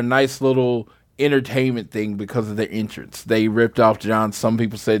they were a nice little entertainment thing because of their entrance. They ripped off some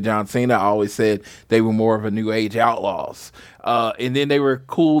people said John Cena. I always said they were more of a New Age Outlaws. And then they were a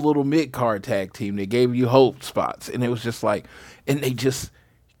cool little mid-card tag team. They gave you hope spots. And it was just like, and they just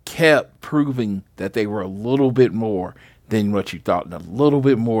kept proving that they were a little bit more than what you thought, and a little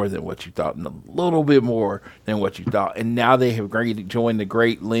bit more than what you thought, and a little bit more than what you thought. And now they have joined the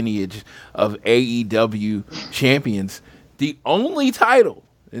great lineage of AEW champions. The only title,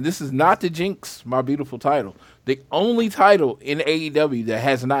 and this is not to jinx my beautiful title, the only title in AEW that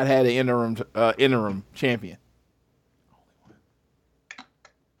has not had an interim champion.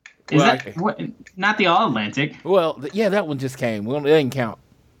 Not the All Atlantic? Well, yeah, that one just came. Well, it doesn't count.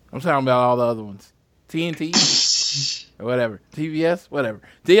 I'm talking about all the other ones. TNT. Whatever. TBS, whatever.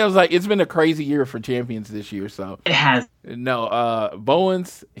 I was like, it's been a crazy year for champions this year, so. It has. No,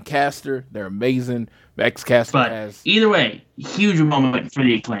 Bowens and Caster, they're amazing. Max Caster has. Either way, huge moment for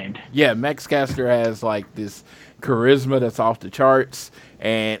the Acclaimed. Yeah, Max Caster has like this charisma that's off the charts.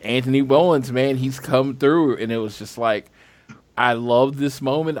 And Anthony Bowens, man, he's come through. And it was just like, I loved this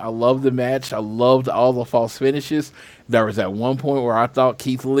moment. I loved the match. I loved all the false finishes. There was at one point where I thought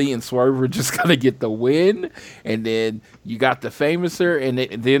Keith Lee and Swerve were just going to get the win. And then you got the Famouser. And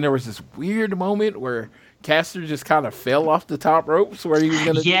then there was this weird moment where Caster just kind of fell off the top ropes where he was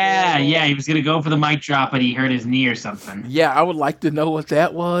going to. Yeah. He was going to go for the mic drop, but he hurt his knee or something. Yeah, I would like to know what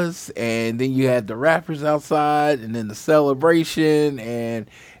that was. And then you had the rappers outside and then the celebration. And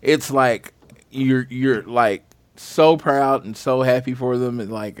it's like, you're like, so proud and so happy for them,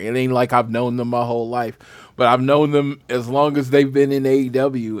 and like it ain't like I've known them my whole life, but I've known them as long as they've been in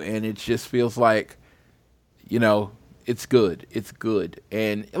AEW, and it just feels like, it's good. It's good.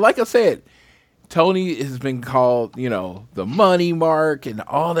 And like I said, Tony has been called, the money mark and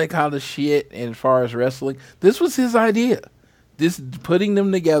all that kind of shit. And as far as wrestling, this was his idea. This putting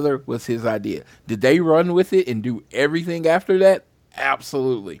them together was his idea. Did they run with it and do everything after that?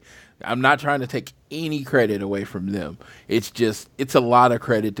 Absolutely. I'm not trying to take any credit away from them. It's a lot of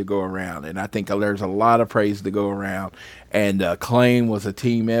credit to go around. And I think there's a lot of praise to go around. And Acclaim was a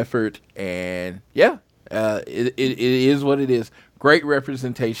team effort. And yeah, it is what it is. Great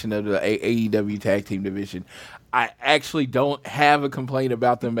representation of the AEW tag team division. I actually don't have a complaint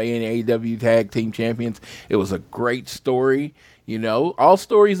about them being AEW tag team champions. It was a great story. All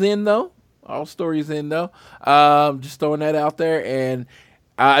stories in though. Just throwing that out there. And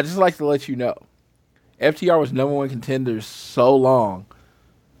I just like to let you know, FTR was number one contenders so long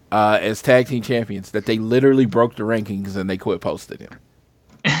as tag team champions that they literally broke the rankings and they quit posting them.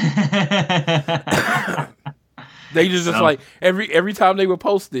 They just like every time they would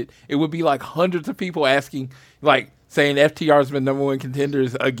post it, it would be like hundreds of people asking, like saying FTR's been number one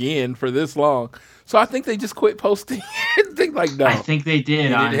contenders again for this long. So I think they just quit posting. No. I think they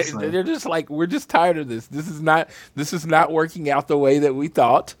did. Honestly, they're just like, we're just tired of this. This is not working out the way that we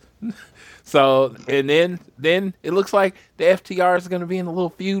thought. So and then it looks like the FTR is going to be in a little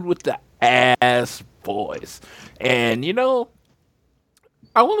feud with the Ass Boys, and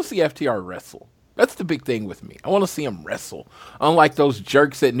I want to see FTR wrestle. That's the big thing with me. I want to see them wrestle. Unlike those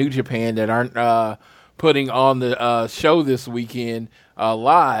jerks at New Japan that aren't putting on the show this weekend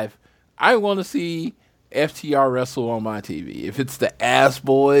live, I want to see FTR wrestle on my TV. If it's the Ass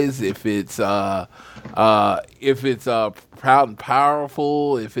Boys, if it's Proud and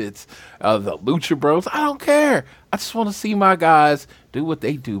Powerful, if it's the Lucha Bros, I don't care. I just want to see my guys do what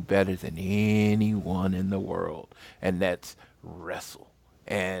they do better than anyone in the world, and that's wrestle.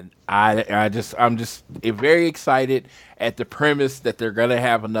 And I'm just very excited at the premise that they're gonna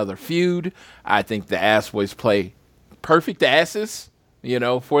have another feud. I think the Ass Boys play perfect asses,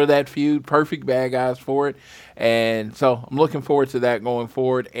 for that feud, perfect bad guys for it. And so I'm looking forward to that going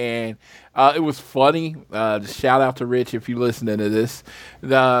forward. And it was funny. Just shout out to Rich if you're listening to this.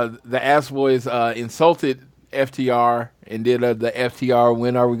 The Ass Boys insulted FTR and did the FTR,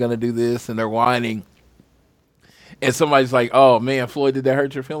 when are we going to do this? And they're whining. And somebody's like, oh, man, Floyd, did that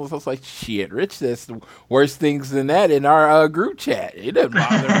hurt your feelings? I was like, shit, Rich says worse things than that in our group chat. It doesn't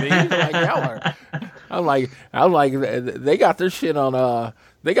bother me. Like, y'all are. I'm like, they got their shit on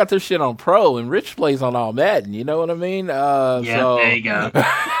Pro, and Rich plays on All Madden. You know what I mean? There you go.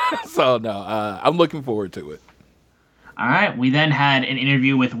 So, no, I'm looking forward to it. All right. We then had an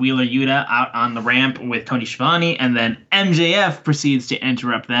interview with Wheeler Yuta out on the ramp with Tony Schiavone, and then MJF proceeds to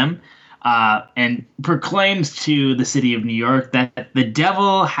interrupt them and proclaims to the city of New York that the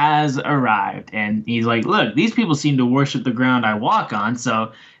devil has arrived. And he's like, look, these people seem to worship the ground I walk on,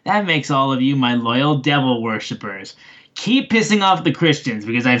 so that makes all of you my loyal devil worshippers. Keep pissing off the Christians,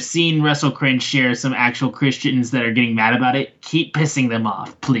 because I've seen WrestleCringe share some actual Christians that are getting mad about it. Keep pissing them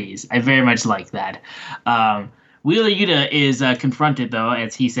off, please. I very much like that. Wheeler Yuta is confronted, though,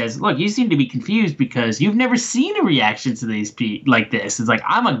 as he says, look, you seem to be confused because you've never seen a reaction to these like this. It's like,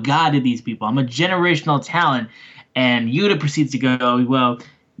 I'm a god to these people. I'm a generational talent. And Yuta proceeds to go, well,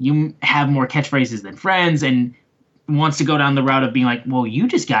 you have more catchphrases than friends, and wants to go down the route of being like, well, you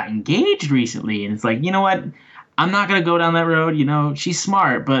just got engaged recently. And it's like, you know what? I'm not going to go down that road. You know, she's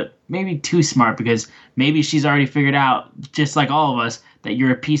smart, but maybe too smart, because maybe she's already figured out, just like all of us, that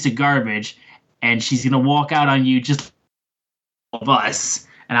you're a piece of garbage. And she's going to walk out on you just like all of us.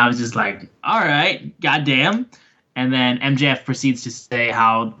 And I was just like, all right, goddamn. And then MJF proceeds to say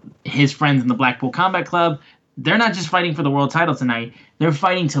how his friends in the Blackpool Combat Club, they're not just fighting for the world title tonight. They're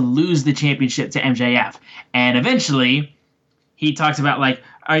fighting to lose the championship to MJF. And eventually, he talks about, like,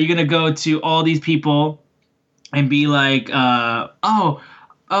 are you going to go to all these people and be like,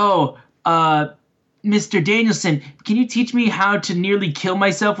 Mr. Danielson, can you teach me how to nearly kill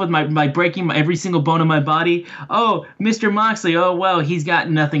myself with by breaking every single bone in my body? Oh, Mr. Moxley, oh, well, he's got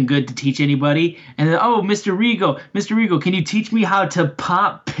nothing good to teach anybody. And then, oh, Mr. Regal, can you teach me how to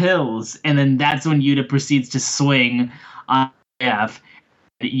pop pills? And then that's when Yuta proceeds to swing on MJF.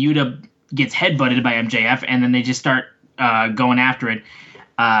 Yuta gets headbutted by MJF, and then they just start going after it.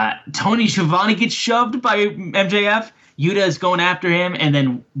 Tony Schiavone gets shoved by MJF. Yuta is going after him, and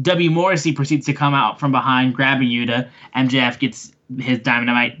then W. Morrissey proceeds to come out from behind, grabbing Yuta. MJF gets his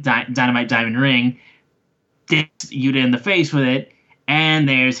dynamite diamond ring, dicks Yuta in the face with it, and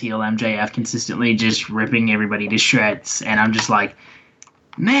there's heel MJF consistently just ripping everybody to shreds. And I'm just like,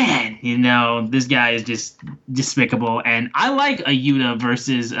 man, you know, this guy is just despicable. And I like a Yuta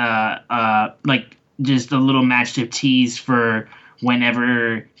versus like just a little match to tease for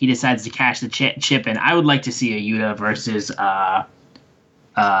whenever he decides to cash the chip in. I would like to see a Yuta versus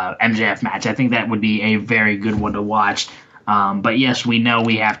MJF match. I think that would be a very good one to watch. But yes, we know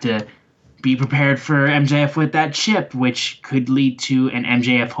we have to be prepared for MJF with that chip, which could lead to an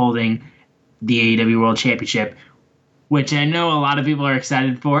MJF holding the AEW World Championship, which I know a lot of people are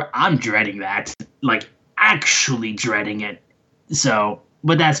excited for. I'm dreading that. Like, actually dreading it. So,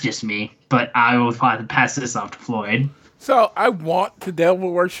 but that's just me. But I will pass this off to Floyd. So I want the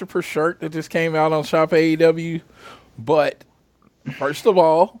Devil Worshipper shirt that just came out on Shop AEW, but first of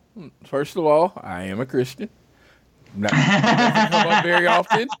all, I am a Christian. That doesn't come up very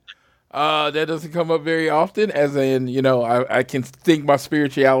often. That doesn't come up very often, as in, you know, I can think my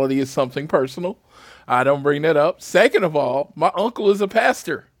spirituality is something personal. I don't bring that up. Second of all, my uncle is a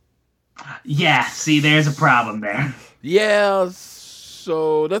pastor. Yeah, see, there's a problem there. Yeah,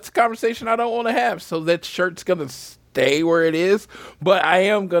 so that's a conversation I don't want to have. So that shirt's going to stay where it is, but I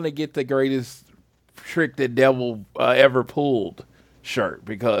am going to get the greatest trick that devil ever pulled shirt,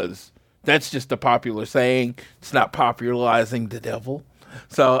 because that's just a popular saying. It's not popularizing the devil.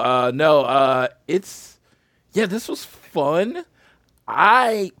 So, this was fun.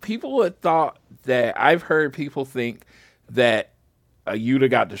 People had thought that, I've heard people think that Yuta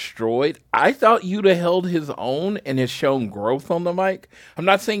got destroyed. I thought Yuta held his own and has shown growth on the mic. I'm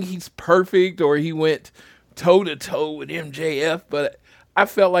not saying he's perfect or he went toe-to-toe with MJF, but I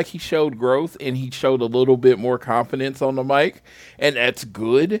felt like he showed growth and he showed a little bit more confidence on the mic, and that's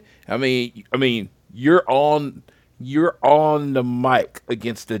good. I mean, you're on the mic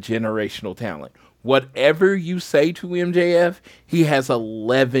against a generational talent. Whatever you say to MJF, he has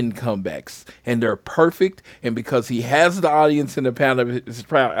 11 comebacks, and they're perfect. And because he has the audience in the pound of his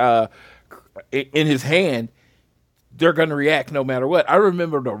in his hand, they're going to react no matter what. I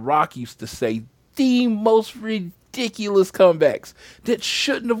remember The Rock used to say the most ridiculous comebacks that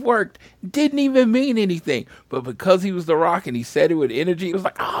shouldn't have worked, didn't even mean anything. But because he was The Rock and he said it with energy, it was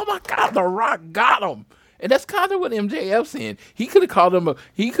like, oh my God, The Rock got him. And that's kind of what MJF's in. He could have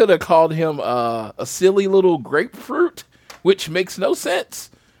called him a silly little grapefruit, which makes no sense.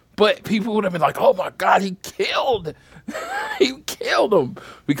 But people would have been like, "Oh my God, he killed him,"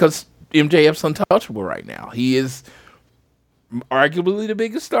 because MJF's untouchable right now. He is arguably the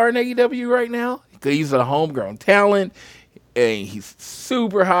biggest star in AEW right now. He's a homegrown talent, and he's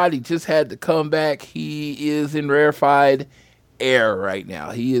super hot. He just had to come back. He is in rarefied air right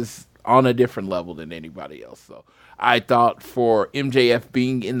now. He is on a different level than anybody else. So I thought for MJF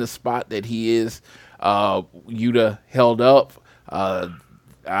being in the spot that he is, Yuta held up.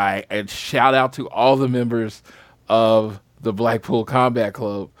 And shout out to all the members of the Blackpool Combat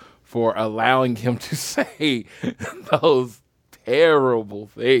Club for allowing him to say those terrible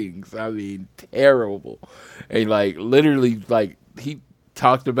things. I mean, terrible. And literally, he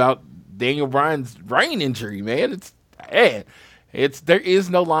talked about Daniel Bryan's brain injury, man. There is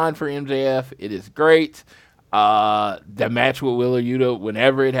no line for MJF. It is great. The match with Wheeler Yuta,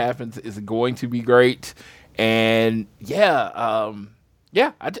 whenever it happens, is going to be great. And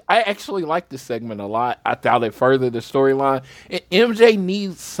I actually like this segment a lot. I thought it furthered the storyline. MJF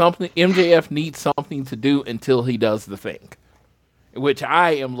needs something to do until he does the thing, which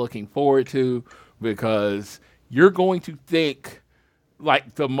I am looking forward to, because you're going to think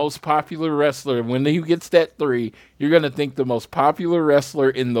like the most popular wrestler, when he gets that 3, you're going to think the most popular wrestler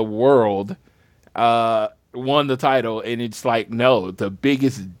in the world won the title, and it's like, no, the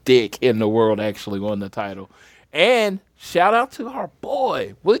biggest dick in the world actually won the title. And shout out to our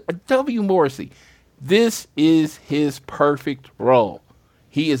boy, W. Morrissey. This is his perfect role.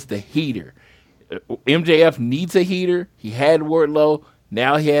 He is the heater. MJF needs a heater. He had Wardlow.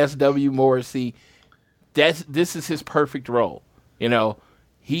 Now he has W. Morrissey. This is his perfect role.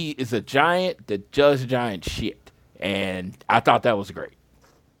 He is a giant that does giant shit. And I thought that was great.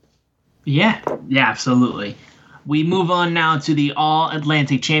 Yeah, absolutely. We move on now to the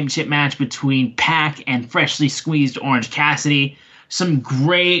All-Atlantic Championship match between Pac and freshly squeezed Orange Cassidy. Some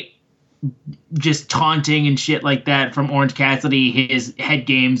great just taunting and shit like that from Orange Cassidy. His head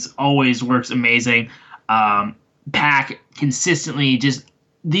games always works amazing. Pac consistently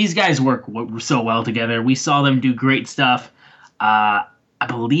these guys work so well together. We saw them do great stuff. I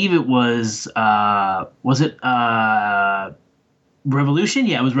believe it was it Revolution?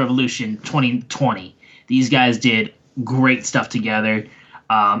 Yeah, it was Revolution 2020. These guys did great stuff together,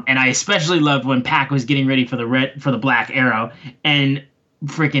 and I especially loved when Pac was getting ready for the Black Arrow, and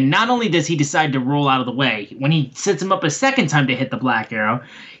freaking not only does he decide to roll out of the way, when he sets him up a second time to hit the Black Arrow,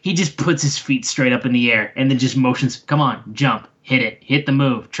 he just puts his feet straight up in the air and then just motions, come on, jump, hit the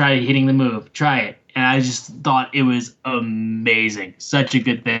move, try hitting the move, try it. And I just thought it was amazing. Such a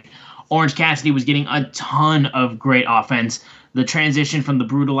good thing. Orange Cassidy was getting a ton of great offense. The transition from the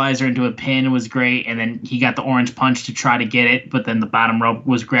brutalizer into a pin was great, and then he got the orange punch to try to get it, but then the bottom rope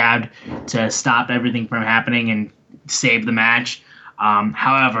was grabbed to stop everything from happening and save the match.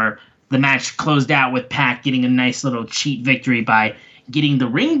 However, the match closed out with Pac getting a nice little cheat victory by getting the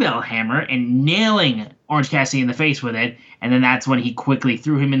ring bell hammer and nailing Orange Cassidy in the face with it, and then that's when he quickly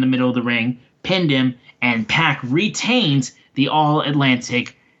threw him in the middle of the ring, pinned him, and Pac retains the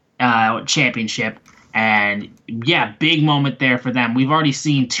All-Atlantic Championship. And yeah, big moment there for them. We've already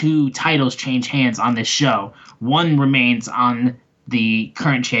seen 2 titles change hands on this show. One remains on the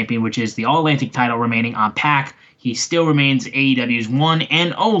current champion, which is the All-Atlantic title remaining on Pac. He still remains AEW's one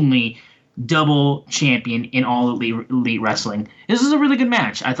and only double champion in All Elite Wrestling. This is a really good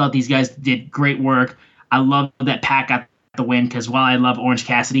match. I thought these guys did great work. I love that Pac got the win, because while I love Orange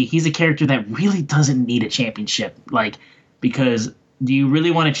Cassidy, he's a character that really doesn't need a championship. Because do you really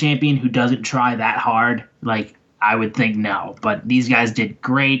want a champion who doesn't try that hard? I would think no. But these guys did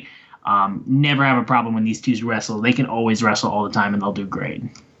great. Never have a problem when these two wrestle. They can always wrestle all the time, and they'll do great.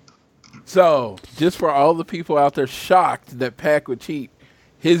 So, just for all the people out there shocked that Pac would cheat,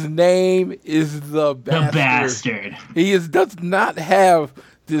 his name is the Bastard. The Bastard. He does not have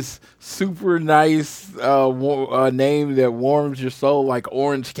this super nice name that warms your soul like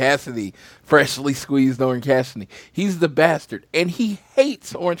Orange Cassidy, freshly squeezed Orange Cassidy. He's the Bastard, and he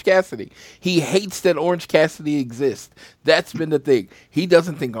hates Orange Cassidy. He hates that Orange Cassidy exists. That's been the thing. He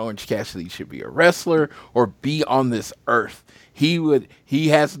doesn't think Orange Cassidy should be a wrestler or be on this earth. He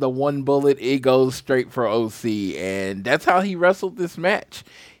has the one bullet, it goes straight for OC, and that's how he wrestled this match.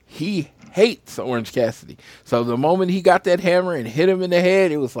 He hates Orange Cassidy. So the moment he got that hammer and hit him in the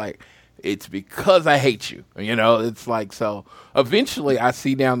head, it was like, it's because I hate you. It's like, so eventually I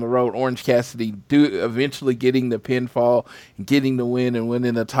see down the road Orange Cassidy eventually getting the pinfall and getting the win and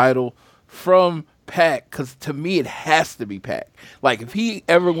winning the title from Pac, because to me it has to be Pac. Like if he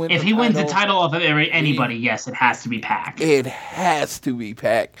ever wins, if he wins the title off of anybody, yes, it has to be Pac. It has to be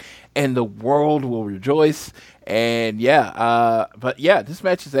Pac, and the world will rejoice. And but this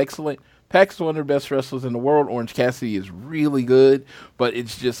match is excellent. Pac's one of the best wrestlers in the world. Orange Cassidy is really good, but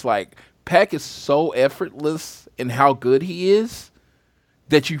it's just like Pac is so effortless in how good he is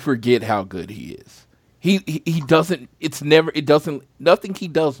that you forget how good he is. He doesn't. Nothing he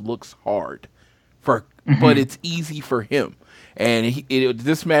does looks hard, but it's easy for him. And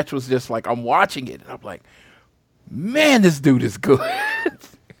this match was just like I'm watching it, and I'm like, man, this dude is good.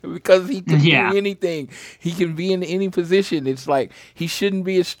 Because he can do anything. He can be in any position. It's like he shouldn't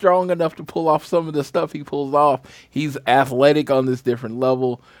be strong enough to pull off some of the stuff he pulls off. He's athletic on this different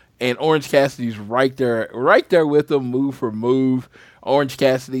level. And Orange Cassidy's right there with him, move for move. Orange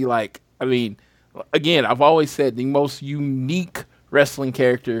Cassidy, again, I've always said the most unique wrestling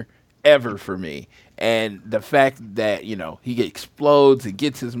character ever for me. And the fact that, he explodes and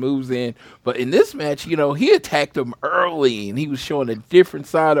gets his moves in. But in this match, he attacked him early and he was showing a different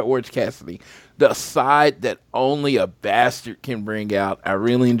side of Orange Cassidy. The side that only a bastard can bring out. I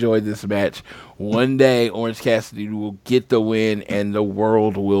really enjoyed this match. One day, Orange Cassidy will get the win and the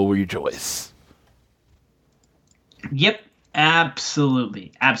world will rejoice. Yep,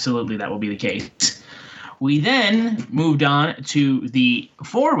 absolutely. Absolutely, that will be the case. We then moved on to the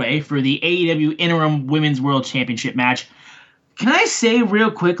four-way for the AEW Interim Women's World Championship match. Can I say real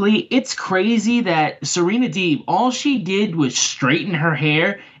quickly, it's crazy that Serena Deeb, all she did was straighten her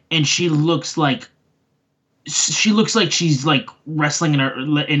hair, and she looks like she's like wrestling in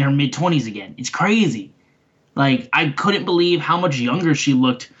her mid-20s again. It's crazy. Like, I couldn't believe how much younger she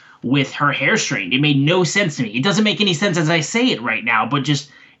looked with her hair straightened. It made no sense to me. It doesn't make any sense as I say it right now, but just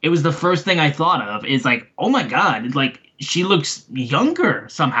it was the first thing I thought of is like, oh my God, like she looks younger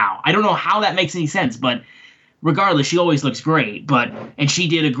somehow. I don't know how that makes any sense, but regardless, she always looks great. And she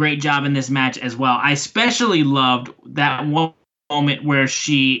did a great job in this match as well. I especially loved that one moment where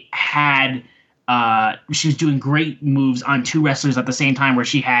she was doing great moves on two wrestlers at the same time, where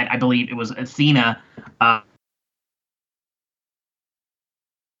she had, I believe it was Athena,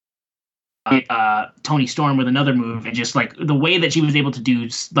 Toni Storm with another move, and just like the way that she was able to do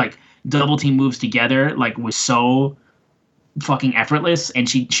like double team moves together, like was so fucking effortless. And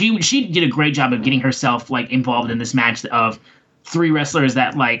she did a great job of getting herself like involved in this match of three wrestlers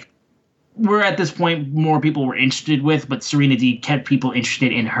that like were at this point more people were interested with, but Serena Deeb kept people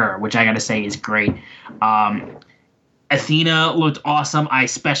interested in her, which I gotta say is great. Athena looked awesome. I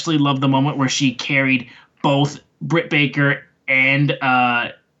especially loved the moment where she carried both Britt Baker and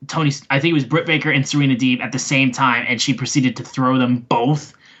I think it was Britt Baker and Serena Deeb at the same time, and she proceeded to throw them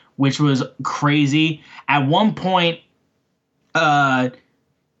both, which was crazy. At one point,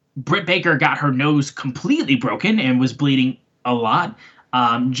 Britt Baker got her nose completely broken and was bleeding a lot.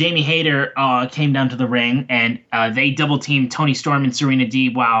 Jamie Hayter came down to the ring, and they double-teamed Toni Storm and Serena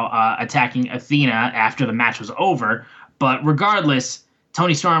Deeb while attacking Athena after the match was over. But regardless,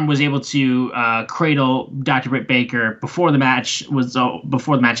 Toni Storm was able to cradle Dr. Britt Baker before the match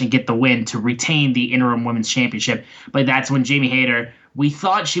and get the win to retain the interim women's championship. But that's when Jamie Hayter, we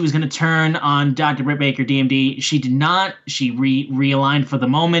thought she was going to turn on Dr. Britt Baker, DMD. She did not. She realigned for the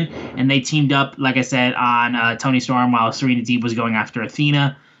moment, and they teamed up, like I said, on Toni Storm while Serena Deeb was going after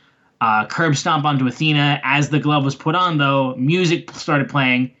Athena. Curb stomp onto Athena. As the glove was put on, though, music started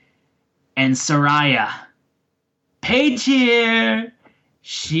playing, and Saraya, Paige here.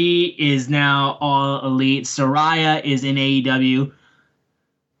 She is now All Elite. Saraya is in AEW.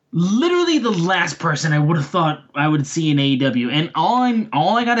 Literally the last person I would have thought I would see in AEW. And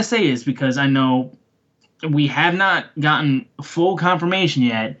all I gotta say is, because I know we have not gotten full confirmation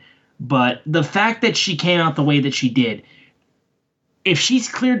yet, but the fact that she came out the way that she did, if she's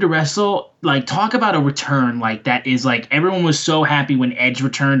cleared to wrestle, like, talk about a return like that is like, everyone was so happy when Edge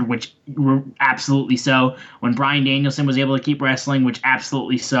returned, which were absolutely so. When Bryan Danielson was able to keep wrestling, which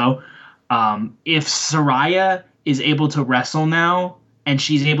absolutely so. If Saraya is able to wrestle now, and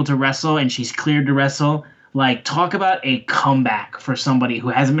she's able to wrestle and she's cleared to wrestle, like, talk about a comeback for somebody who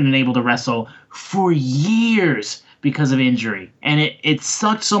hasn't been able to wrestle for years because of injury. And it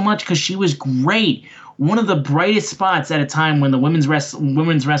sucked so much because she was great. One of the brightest spots at a time when the women's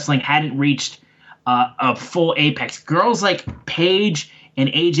wrestling hadn't reached a full apex. Girls like Paige and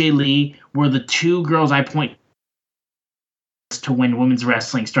AJ Lee were the two girls I point to when women's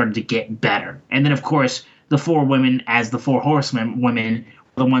wrestling started to get better. And then, of course, the four women as the four horsemen women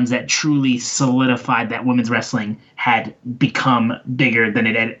were the ones that truly solidified that women's wrestling had become bigger than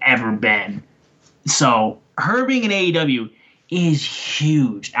it had ever been. So her being in AEW, is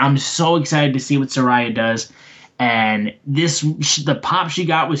huge. I'm so excited to see what Saraya does. And the pop she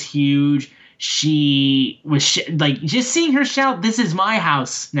got was huge. She was like, just seeing her shout, "This is my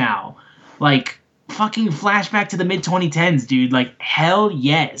house now." Like, fucking flashback to the mid-2010s, dude. Like, hell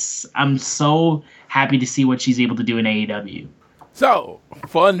yes. I'm so happy to see what she's able to do in AEW. So,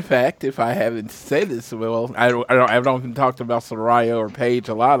 fun fact, if I haven't said this, well, I don't even talked about Saraya or Paige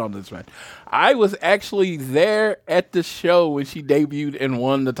a lot on this one. I was actually there at the show when she debuted and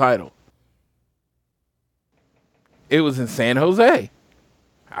won the title. It was in San Jose.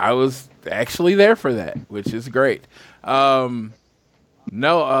 I was actually there for that, which is great. Was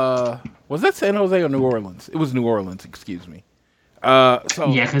that San Jose or New Orleans? It was New Orleans, excuse me. Yeah,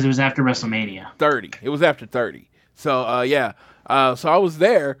 because it was after WrestleMania 30. It was after 30. So, yeah. So I was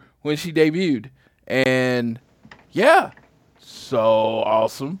there when she debuted, and yeah, so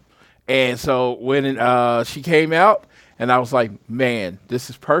awesome. And so when she came out, and I was like, man, this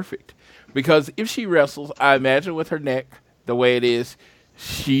is perfect. Because if she wrestles, I imagine with her neck, the way it is,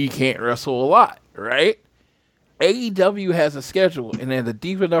 she can't wrestle a lot, right? AEW has a schedule, and then a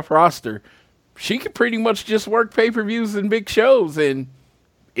deep enough roster, she could pretty much just work pay-per-views and big shows, and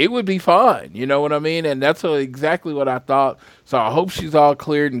it would be fine, you know what I mean? And that's exactly what I thought. So I hope she's all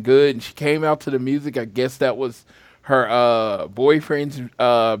cleared and good. And she came out to the music. I guess that was her boyfriend's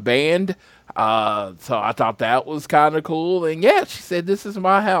band. So I thought that was kind of cool. And yeah, she said, "This is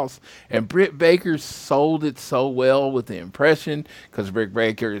my house." And Britt Baker sold it so well with the impression because Britt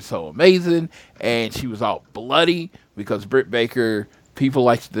Baker is so amazing. And she was all bloody because Britt Baker, people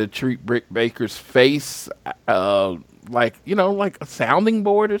like to treat Britt Baker's face like a sounding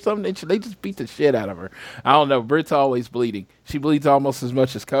board or something. They just beat the shit out of her. I don't know. Britt's always bleeding. She bleeds almost as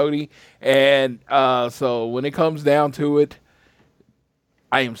much as Cody. And so when it comes down to it,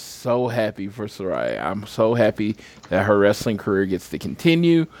 I am so happy for Saraya. I'm so happy that her wrestling career gets to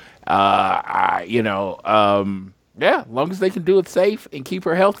continue. As long as they can do it safe and keep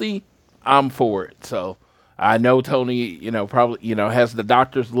her healthy, I'm for it. So I know Tony, probably, has the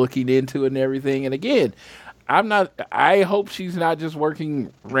doctors looking into it and everything. And again, I hope she's not just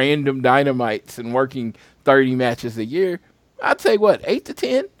working random dynamites and working 30 matches a year. I'd say 8 to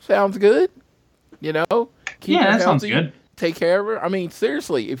 10 sounds good. Keep her that healthy, sounds good. Take care of her. I mean,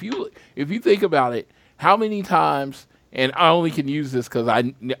 seriously, if you think about it, how many times, and I only can use this because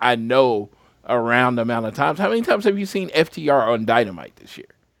I know a round amount of times, how many times have you seen FTR on Dynamite this year?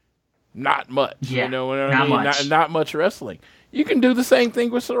 Not much. Yeah, you know what I mean? Not much wrestling. You can do the same thing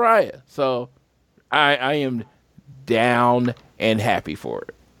with Saraya. So I am down and happy for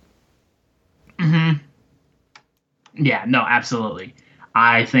it. Mm-hmm. Yeah, no, absolutely.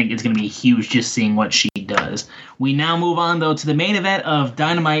 I think it's going to be huge just seeing what she does. We now move on, though, to the main event of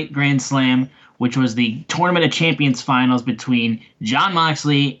Dynamite Grand Slam, which was the Tournament of Champions finals between Jon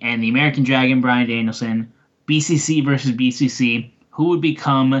Moxley and the American Dragon, Bryan Danielson, BCC versus BCC, who would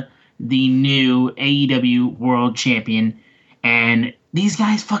become the new AEW World Champion. And these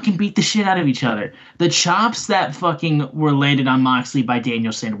guys fucking beat the shit out of each other. The chops that fucking were landed on Moxley by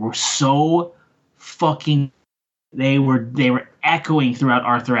Danielson were so fucking... They were echoing throughout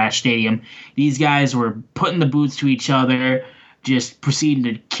Arthur Ashe Stadium. These guys were putting the boots to each other, just proceeding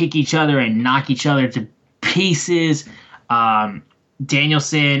to kick each other and knock each other to pieces.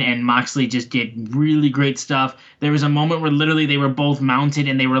 Danielson and Moxley just did really great stuff. There was a moment where literally they were both mounted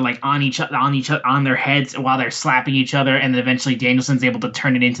and they were like on their heads while they're slapping each other, and then eventually Danielson's able to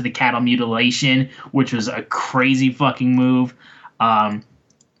turn it into the cattle mutilation, which was a crazy fucking move.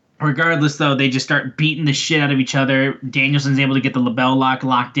 Regardless, though, they just start beating the shit out of each other. Danielson's able to get the label lock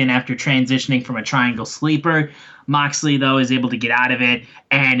locked in after transitioning from a triangle sleeper. Moxley, though, is able to get out of it.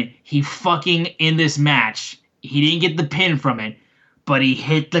 And he fucking, in this match, he didn't get the pin from it, but he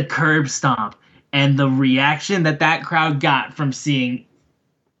hit the curb stomp. And the reaction that crowd got from seeing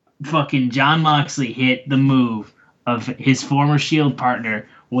fucking Jon Moxley hit the move of his former Shield partner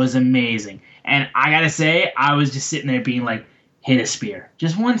was amazing. And I gotta say, I was just sitting there being like, hit a spear.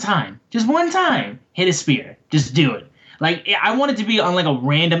 Just one time. Hit a spear. Just do it. Like, I want it to be on like a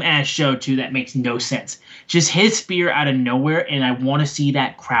random ass show too that makes no sense. Just hit a spear out of nowhere, and I want to see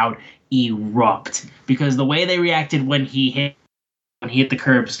that crowd erupt. Because the way they reacted when he hit the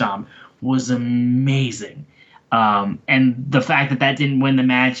curb stomp was amazing. And the fact that didn't win the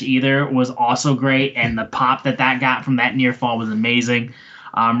match either was also great, and the pop that got from that near fall was amazing.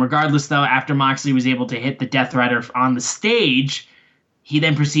 Regardless, though, after Moxley was able to hit the Death Rider on the stage, he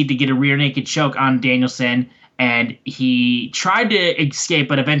then proceeded to get a rear naked choke on Danielson, and he tried to escape,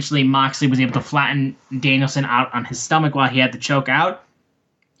 but eventually Moxley was able to flatten Danielson out on his stomach while he had the choke out.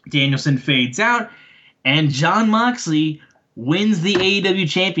 Danielson fades out, and Jon Moxley wins the AEW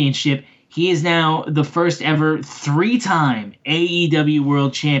championship. He is now the first ever 3-time AEW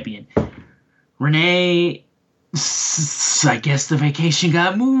world champion. Renee, I guess the vacation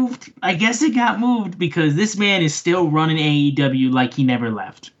got moved. I guess it got moved because this man is still running AEW like he never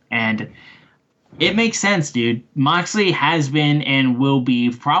left. And it makes sense, dude. Moxley has been and will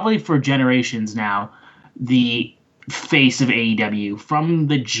be, probably for generations now, the face of AEW from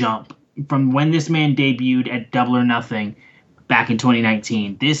the jump. From when this man debuted at Double or Nothing back in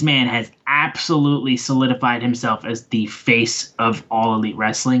 2019, this man has absolutely solidified himself as the face of All Elite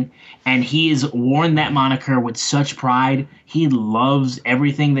Wrestling, and he has worn that moniker with such pride. He loves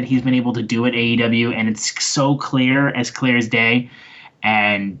everything that he's been able to do at AEW, and it's so clear as day.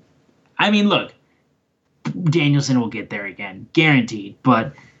 And I mean, look, Danielson will get there again, guaranteed,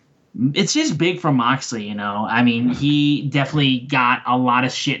 but it's just big for Moxley, you know. I mean, he definitely got a lot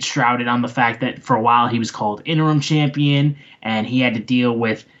of shit shrouded on the fact that for a while he was called interim champion, and he had to deal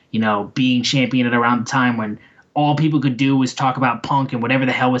with, you know, being champion at around the time when all people could do was talk about Punk and whatever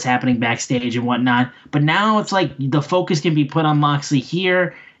the hell was happening backstage and whatnot. But now it's like the focus can be put on Moxley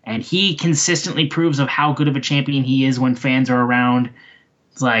here, and he consistently proves of how good of a champion he is when fans are around.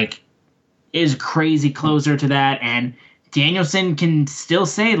 It's like, is crazy closer to that, and Danielson can still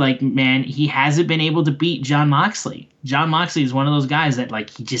say, like, man, he hasn't been able to beat Jon Moxley. Jon Moxley is one of those guys that, like,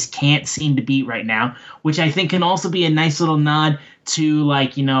 he just can't seem to beat right now, which I think can also be a nice little nod to,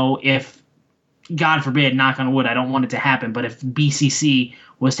 like, you know, if, God forbid, knock on wood, I don't want it to happen, but if BCC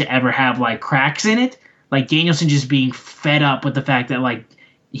was to ever have, like, cracks in it, like, Danielson just being fed up with the fact that, like,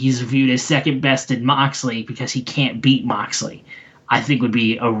 he's viewed as second best in Moxley because he can't beat Moxley, I think would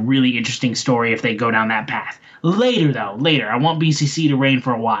be a really interesting story if they go down that path. Later. I want BCC to reign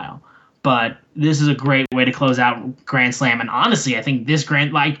for a while. But this is a great way to close out Grand Slam. And honestly, I think this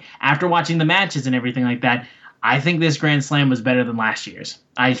after watching the matches and everything like that, I think this Grand Slam was better than last year's.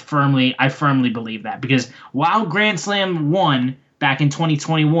 I firmly believe that. Because while Grand Slam 1 back in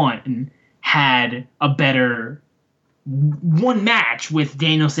 2021 had a better one match with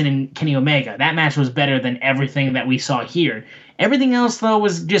Danielson and Kenny Omega, that match was better than everything that we saw here. Everything else, though,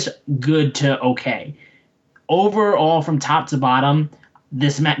 was just good to okay. Overall, from top to bottom,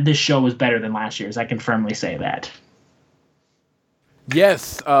 this show was better than last year's. I can firmly say that.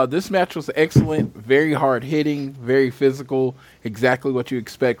 Yes, this match was excellent, very hard-hitting, very physical, exactly what you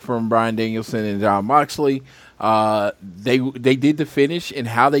expect from Bryan Danielson and Jon Moxley. They did the finish and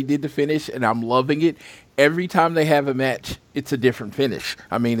how they did the finish, and I'm loving it. Every time they have a match, it's a different finish.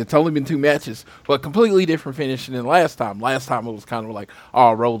 I mean, it's only been 2 matches, but completely different finish than last time. Last time it was kind of like,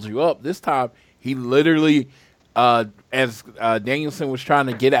 oh, rolled you up. This time, he literally, as Danielson was trying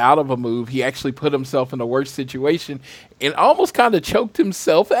to get out of a move, he actually put himself in a worse situation and almost kind of choked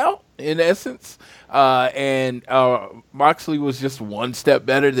himself out, in essence. And Moxley was just one step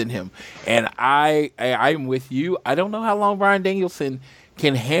better than him. And I'm with you. I don't know how long Bryan Danielson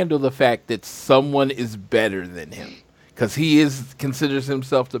can handle the fact that someone is better than him, because he considers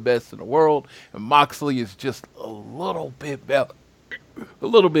himself the best in the world, and Moxley is just a little bit better.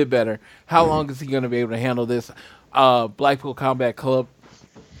 How long is he going to be able to handle this? Blackpool Combat Club,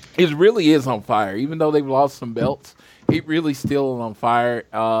 it really is on fire. Even though they've lost some belts, it really still is on fire.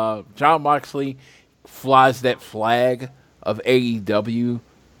 Jon Moxley flies that flag of AEW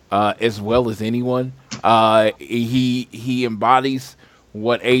as well as anyone. He embodies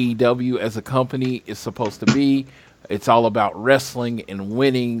what AEW as a company is supposed to be. It's all about wrestling and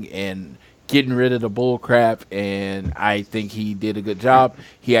winning and getting rid of the bull crap, and I think he did a good job.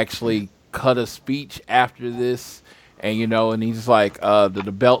 He actually cut a speech after this, and he's like,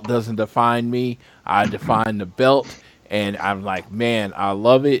 the belt doesn't define me, I define the belt. And I'm like, man, I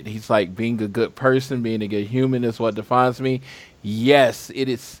love it. He's like, being a good person, being a good human is what defines me. Yes, it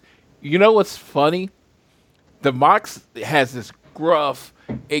is. You know what's funny? The Mox has this gruff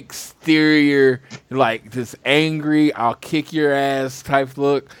exterior, like this angry, I'll kick your ass type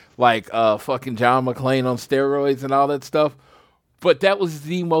look, like fucking John McClane on steroids and all that stuff. But that was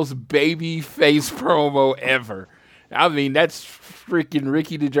the most baby face promo ever. I mean, that's freaking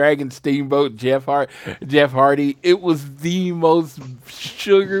Ricky the Dragon Steamboat, Jeff Hardy. It was the most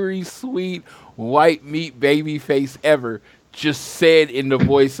sugary, sweet, white meat baby face ever, just said in the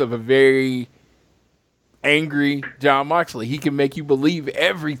voice of a very angry Jon Moxley. He can make you believe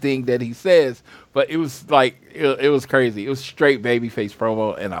everything that he says, but it was like, it was crazy. It was straight babyface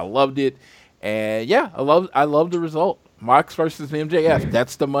promo, and I loved it. And yeah, I love the result. Mox versus MJF.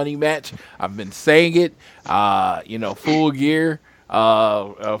 That's the money match. I've been saying it. Full Gear.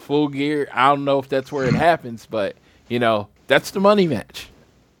 Full Gear. I don't know if that's where it happens, but that's the money match.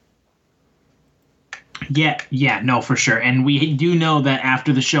 Yeah, no, for sure. And we do know that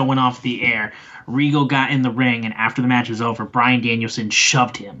after the show went off the air, Regal got in the ring, and after the match was over, Bryan Danielson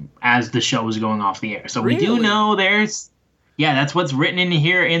shoved him as the show was going off the air. So we do know that's what's written in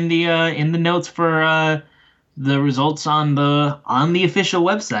here in the notes for the results on the official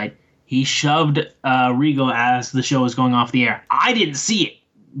website. He shoved Regal as the show was going off the air. I didn't see it,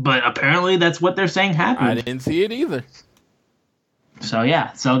 but apparently that's what they're saying happened. I didn't see it either. So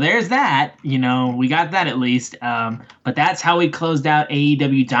yeah, so there's that. We got that at least. But that's how we closed out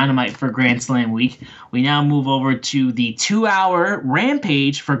AEW Dynamite for Grand Slam week. We now move over to the 2-hour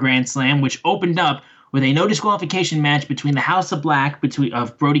Rampage for Grand Slam, which opened up with a no disqualification match between the House of Black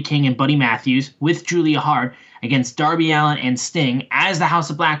of Brody King and Buddy Matthews with Julia Hart against Darby Allin and Sting. As the House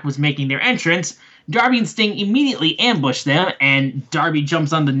of Black was making their entrance, Darby and Sting immediately ambushed them, and Darby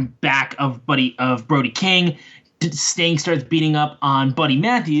jumps on the back of Brody King. Sting starts beating up on Buddy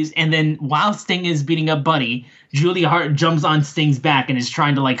Matthews, and then while Sting is beating up Buddy, Julia Hart jumps on Sting's back and is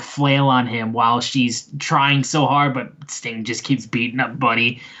trying to flail on him while she's trying so hard, but Sting just keeps beating up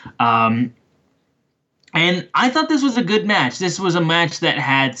Buddy. And I thought this was a good match. This was a match that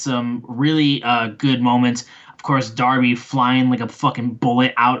had some really good moments. Of course, Darby flying like a fucking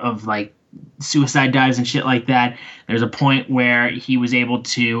bullet out of suicide dives and shit like that. There's a point where he was able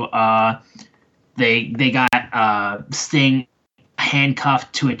to they got Sting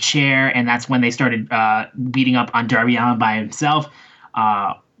handcuffed to a chair, and that's when they started beating up on Darby Allin by himself.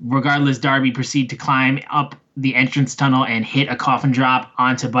 Regardless, Darby proceeded to climb up the entrance tunnel and hit a coffin drop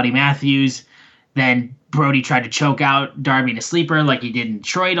onto Buddy Matthews. Then Brody tried to choke out Darby in a sleeper like he did in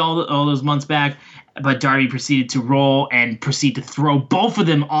Detroit all those months back, but Darby proceeded to roll and proceed to throw both of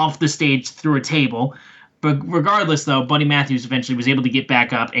them off the stage through a table. But regardless, though, Buddy Matthews eventually was able to get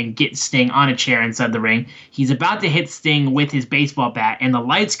back up and get Sting on a chair inside the ring. He's about to hit Sting with his baseball bat, and the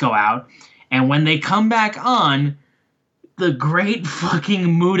lights go out. And when they come back on, the great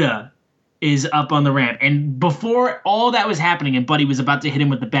fucking Muda is up on the ramp. And before all that was happening and Buddy was about to hit him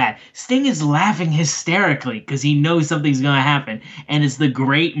with the bat, Sting is laughing hysterically because he knows something's going to happen. And it's the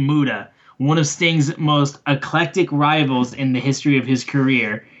great Muda, one of Sting's most eclectic rivals in the history of his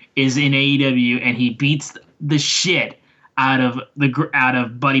career, is in AEW, and he beats the shit out of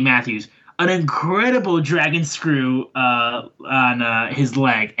Buddy Matthews. An incredible dragon screw on his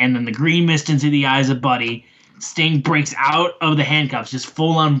leg, and then the green mist into the eyes of Buddy. Sting breaks out of the handcuffs, just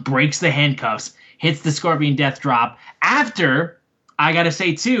full on breaks the handcuffs, hits the Scorpion Death Drop. After, I gotta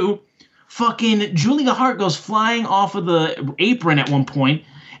say too, fucking Julia Hart goes flying off of the apron at one point,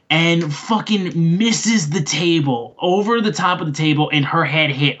 and fucking misses the table, over the top of the table, and her head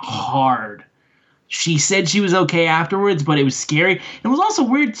hit hard. She said she was okay afterwards, but it was scary. It was also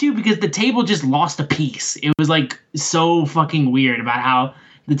weird, too, because the table just lost a piece. It was, so fucking weird about how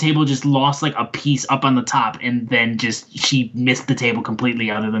the table just lost, a piece up on the top, and then just she missed the table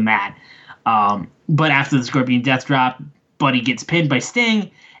completely other than that. But after the Scorpion Death Drop, Buddy gets pinned by Sting,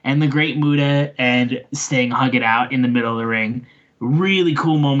 and the Great Muta and Sting hug it out in the middle of the ring. Really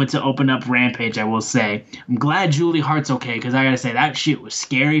cool moment to open up Rampage, I will say. I'm glad Julie Hart's okay, because I gotta say, that shit was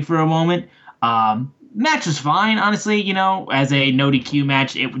scary for a moment. Match was fine, honestly, as a no DQ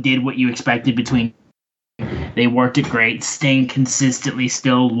match. It did what you expected between. They worked it great. Sting consistently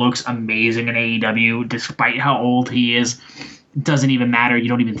still looks amazing in AEW, despite how old he is. It doesn't even matter. You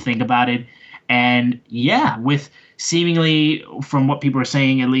don't even think about it. And yeah, with seemingly, from what people are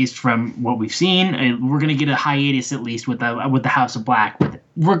saying, at least from what we've seen, we're going to get a hiatus at least with the House of Black.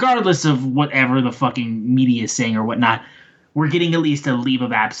 Regardless of whatever the fucking media is saying or whatnot, we're getting at least a leave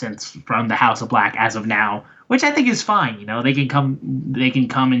of absence from the House of Black as of now, which I think is fine. They can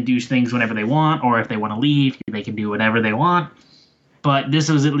come and do things whenever they want, or if they want to leave, they can do whatever they want. But this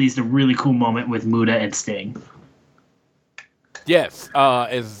was at least a really cool moment with Muta and Sting. Yes,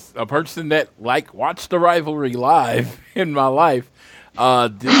 as a person that watched the rivalry live in my life,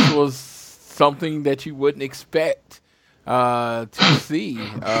 this was something that you wouldn't expect to see.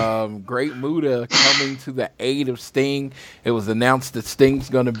 Great Muta coming to the aid of Sting. It was announced that Sting's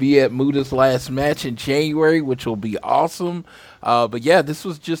going to be at Muta's last match in January, which will be awesome. But yeah, this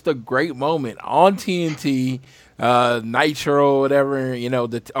was just a great moment on TNT, Nitro, whatever,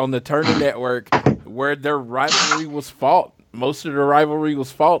 on the Turner Network, where their rivalry was fought. Most of the rivalry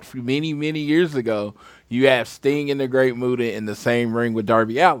was fought for many, many years ago. You have Sting and the Great Muta in the same ring with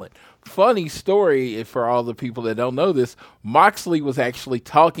Darby Allin. Funny story, for all the people that don't know this, Moxley was actually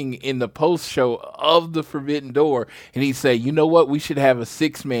talking in the post-show of the Forbidden Door, and he said, you know what, we should have a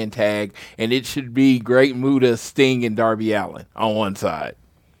 6-man tag, and it should be Great Muta, Sting, and Darby Allin on one side.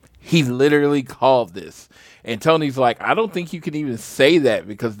 He literally called this. And Tony's like, I don't think you can even say that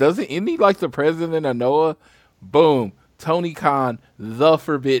because isn't he like the president of NOAH? Boom. Tony Khan, the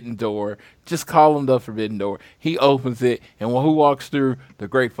Forbidden Door. Just call him the Forbidden Door. He opens it, and who walks through? The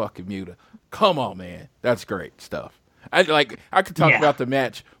Great fucking Muta. Come on, man. That's great stuff. I could talk about the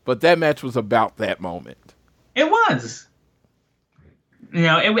match, but that match was about that moment. It was.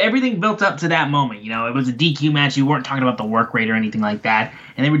 Everything built up to that moment. It was a DQ match. You weren't talking about the work rate or anything like that,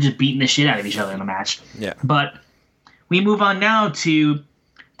 and they were just beating the shit out of each other in the match. Yeah. But we move on now to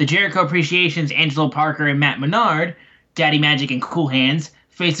the Jericho Appreciations, Angelo Parker and Matt Menard, Daddy Magic and Cool Hands,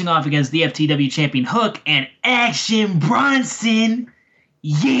 facing off against the FTW champion Hook and Action Bronson.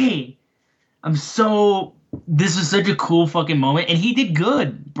 Yeah. This was such a cool fucking moment, and he did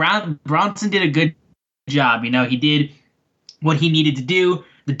good. Bronson did a good job. He did what he needed to do.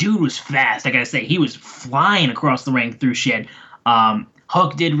 The dude was fast, I gotta say. He was flying across the ring through shit.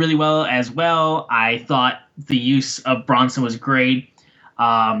 Hook did really well as well. I thought the use of Bronson was great.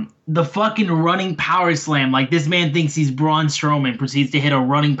 The fucking running power slam, like this man thinks he's Braun Strowman, proceeds to hit a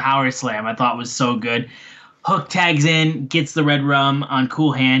running power slam, I thought was so good. Hook tags in, gets the red rum on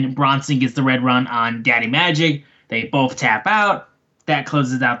Cool Hand. Bronson gets the red run on Daddy Magic. They both tap out. That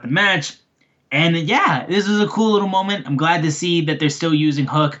closes out the match. And yeah, this was a cool little moment. I'm glad to see that they're still using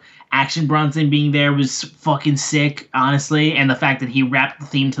Hook. Action Bronson being there was fucking sick, honestly. And the fact that he wrapped the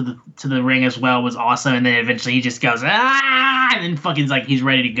theme to the ring as well was awesome. And then eventually he just goes, ah! And then fucking like he's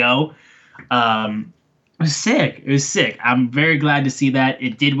ready to go. It was sick. It was sick. I'm very glad to see that.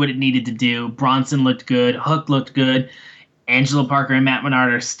 It did what it needed to do. Bronson looked good. Hook looked good. Angelo Parker and Matt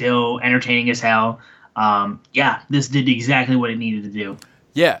Menard are still entertaining as hell. This did exactly what it needed to do.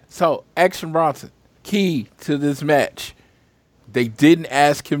 Yeah, so Action Bronson, key to this match. They didn't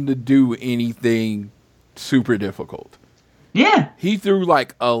ask him to do anything super difficult. Yeah. He threw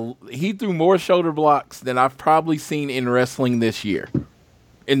more shoulder blocks than I've probably seen in wrestling this year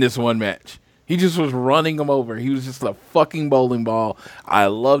in this one match. He just was running them over. He was just a fucking bowling ball. I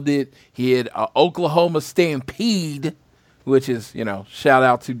loved it. He had Oklahoma Stampede, which is, shout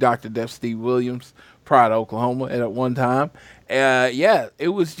out to Dr. Def Steve Williams, Pride, Oklahoma, at one time.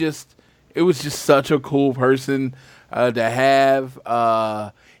 It was just such a cool person to have.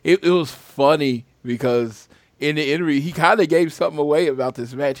 It was funny because in the interview, he kind of gave something away about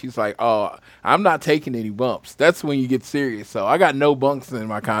this match. He's like, oh, I'm not taking any bumps. That's when you get serious. So I got no bumps in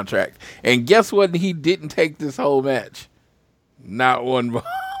my contract. And guess what? He didn't take this whole match. Not one bump.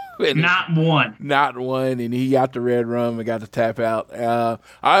 Not one. Not one. And he got the red rum and got to tap out.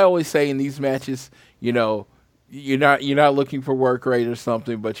 I always say in these matches, you're not looking for work rate or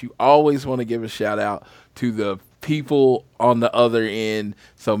something, but you always want to give a shout out to the people on the other end.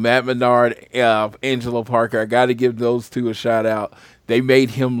 So Matt Menard, Angelo Parker, I got to give those two a shout out. They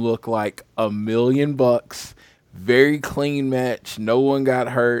made him look like $1 million. Very clean match. No one got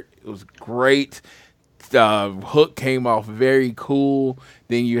hurt. It was great. Hook came off very cool.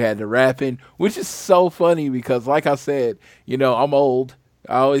 Then you had the rapping, which is so funny because, like I said, I'm old.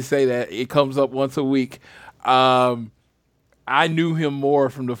 I always say that. It comes up once a week. I knew him more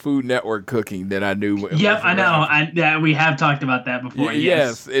from the Food Network cooking than I knew. Yep, I know. We have talked about that before.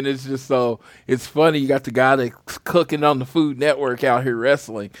 Yes, and it's just it's funny. You got the guy that's cooking on the Food Network out here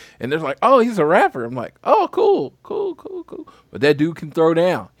wrestling, and they're like, "Oh, he's a rapper." I'm like, "Oh, cool. But that dude can throw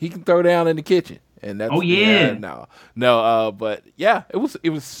down. He can throw down in the kitchen, and that's but yeah, it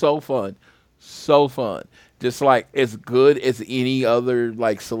was so fun, so fun. Just like as good as any other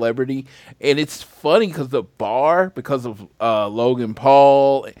like celebrity. And it's funny because of Logan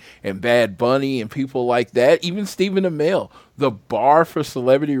Paul and Bad Bunny and people like that, even Stephen Amell, the bar for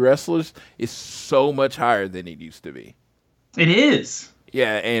celebrity wrestlers is so much higher than it used to be. It is.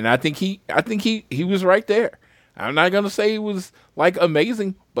 Yeah, and I think he was right there. I'm not gonna say it was like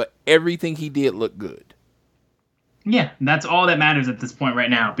amazing, but everything he did looked good. Yeah, that's all that matters at this point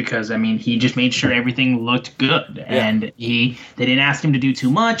right now because, he just made sure everything looked good. Yeah. And they didn't ask him to do too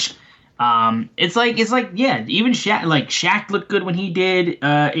much. Even Shaq looked good when he did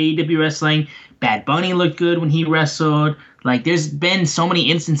AEW wrestling. Bad Bunny looked good when he wrestled. Like, there's been so many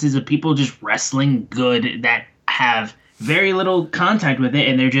instances of people just wrestling good that have very little contact with it,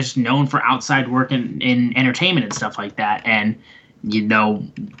 and they're just known for outside work in entertainment and stuff like that. And,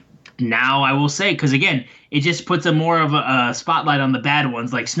 now I will say, because again, it just puts a more of a spotlight on the bad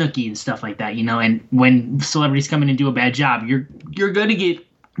ones like Snooki and stuff like that, and when celebrities come in and do a bad job, you're gonna get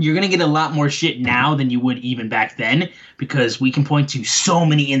a lot more shit now than you would even back then, because we can point to so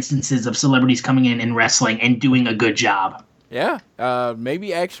many instances of celebrities coming in and wrestling and doing a good job. Yeah,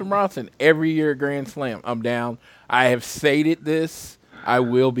 maybe Action Bronson every year at Grand Slam. I'm down. I have stated this I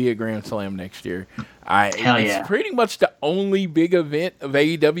will be at Grand Slam next year. It's pretty much the only big event of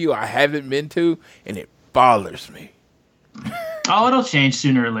AEW I haven't been to, and it bothers me. Oh, it'll change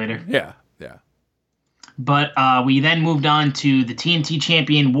sooner or later. Yeah. But we then moved on to the TNT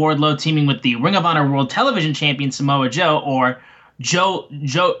champion Wardlow teaming with the Ring of Honor World Television champion Samoa Joe, or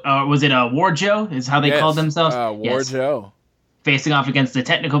was it War Joe? Is how they called themselves? War Joe. Facing off against the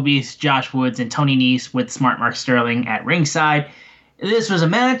Technical Beast, Josh Woods, and Tony Nese with Smart Mark Sterling at ringside. This was a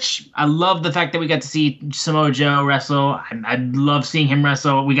match. I love the fact that we got to see Samoa Joe wrestle. I love seeing him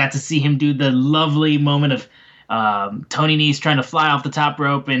wrestle. We got to see him do the lovely moment of Tony Nese trying to fly off the top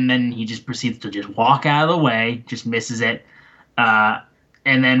rope, and then he just proceeds to just walk out of the way, just misses it. And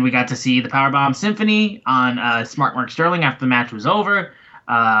then we got to see the Powerbomb Symphony on Smart Mark Sterling after the match was over.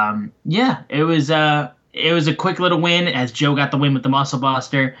 It was a quick little win as Joe got the win with the Muscle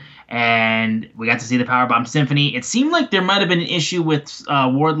Buster, and we got to see the Powerbomb Symphony. It seemed like there might have been an issue with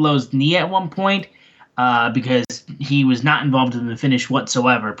Wardlow's knee at one point because he was not involved in the finish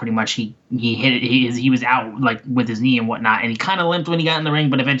whatsoever. Pretty much he hit it. He was out like with his knee and whatnot, and he kind of limped when he got in the ring,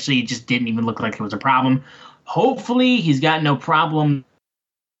 but eventually it just didn't even look like it was a problem. Hopefully he's got no problem.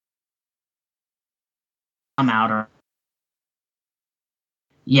 I'm out. Or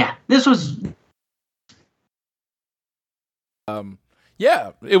yeah, this was.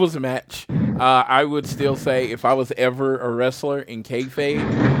 Yeah, it was a match. I would still say if I was ever a wrestler in kayfabe,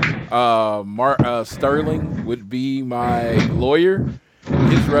 Sterling would be my lawyer.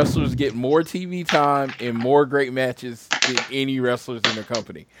 His wrestlers get more TV time and more great matches than any wrestlers in the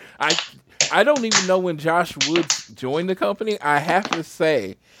company. I don't even know when Josh Woods joined the company. I have to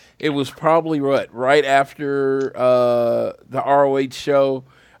say it was probably right after the ROH show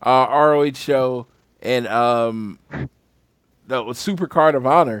and the Super Card of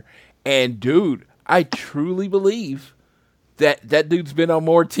Honor. And dude, I truly believe that dude's been on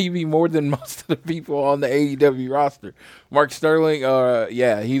more TV more than most of the people on the AEW roster. Mark Sterling,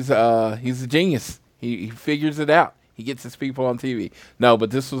 he's a genius. He figures it out. He gets his people on TV. No,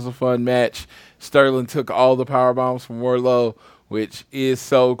 but this was a fun match. Sterling took all the power bombs from Wardlow, which is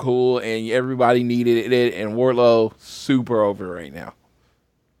so cool, and everybody needed it. And Wardlow super over right now.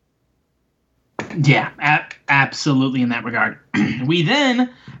 Yeah, absolutely in that regard. We then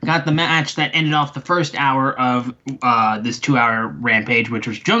got the match that ended off the first hour of this 2-hour rampage, which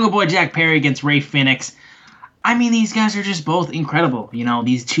was Jungle Boy Jack Perry against Rey Fenix. I mean, these guys are just both incredible. You know,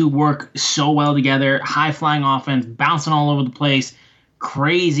 these two work so well together. High-flying offense, bouncing all over the place.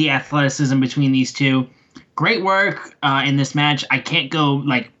 Crazy athleticism between these two. Great work in this match. I can't go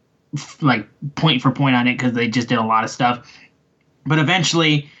like point for point on it because they just did a lot of stuff. But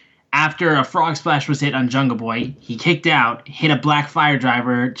eventually, after a frog splash was hit on Jungle Boy, he kicked out, hit a black fire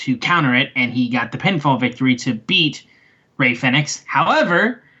driver to counter it, and he got the pinfall victory to beat Rey Fenix.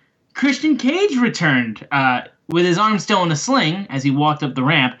 However, Christian Cage returned with his arm still in a sling as he walked up the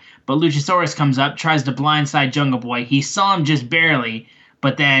ramp, but Luchasaurus comes up, tries to blindside Jungle Boy. He saw him just barely,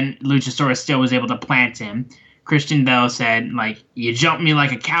 but then Luchasaurus still was able to plant him. Christian, though, said, like, you jumped me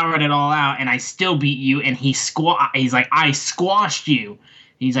like a coward at All Out, and I still beat you, and he's like, I squashed you.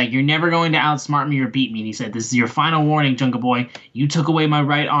 He's like, you're never going to outsmart me or beat me. And he said, this is your final warning, Jungle Boy. You took away my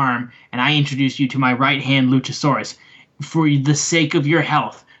right arm, and I introduced you to my right hand, Luchasaurus. For the sake of your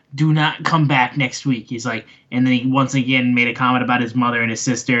health, do not come back next week. He's like, and then he once again made a comment about his mother and his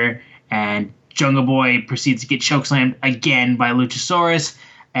sister, and Jungle Boy proceeds to get chokeslammed again by Luchasaurus.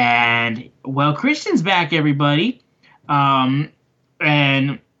 And, well, Christian's back, everybody.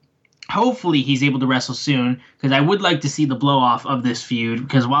 And hopefully he's able to wrestle soon, because I would like to see the blow-off of this feud,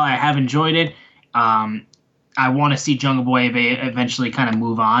 because while I have enjoyed it, I want to see Jungle Boy eventually kind of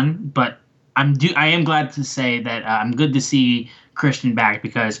move on. But I am glad to say that I'm good to see Christian back,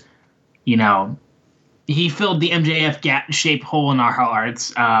 because, you know, he filled the MJF-shaped hole in our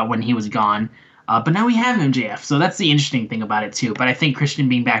hearts when he was gone. But now we have MJF, so that's the interesting thing about it, too. But I think Christian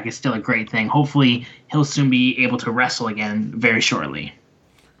being back is still a great thing. Hopefully he'll soon be able to wrestle again very shortly.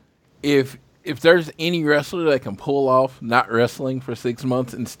 If there's any wrestler that can pull off not wrestling for 6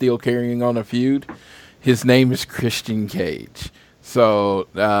 months and still carrying on a feud, his name is Christian Cage. So,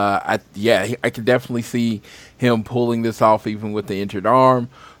 I can definitely see him pulling this off even with the injured arm.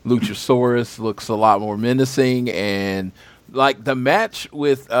 Luchasaurus looks a lot more menacing, and like the match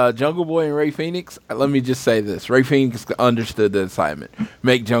with Jungle Boy and Rey Fenix, let me just say this. Rey Fenix understood the assignment.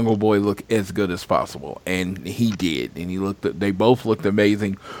 Make Jungle Boy look as good as possible. And he did. And they both looked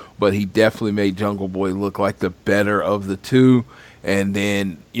amazing, but he definitely made Jungle Boy look like the better of the two. And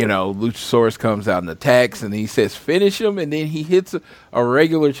then, you know, Luchasaurus comes out and attacks, and he says, finish him, and then he hits a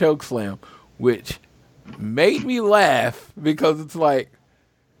regular choke slam, which made me laugh because it's like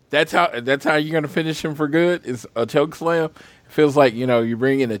that's how you're gonna finish him for good. Is a choke slam. It feels like you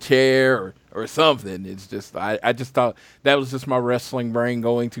bring in a chair or something. It's just I just thought that was just my wrestling brain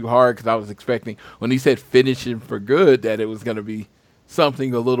going too hard because I was expecting when he said finish him for good that it was gonna be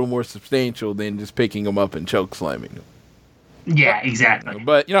something a little more substantial than just picking him up and choke slamming him. Yeah, exactly.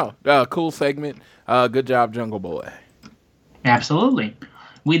 But cool segment. Good job, Jungle Boy. Absolutely.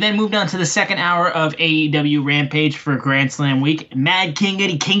 We then moved on to the second hour of AEW Rampage for Grand Slam Week. Mad King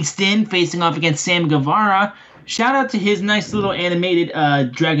Eddie Kingston facing off against Sam Guevara. Shout out to his nice little animated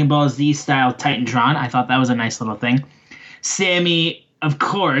Dragon Ball Z style Titantron. I thought that was a nice little thing. Sammy, of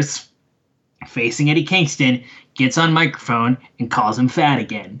course, facing Eddie Kingston, gets on microphone and calls him fat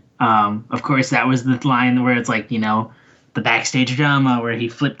again. Of course, that was the line where it's like, the backstage drama where he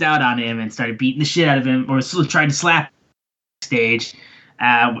flipped out on him and started beating the shit out of him or tried to slap stage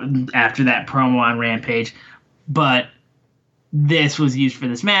after that promo on Rampage. But this was used for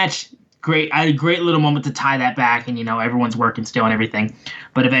this match. I had a great little moment to tie that back, and everyone's working still and everything.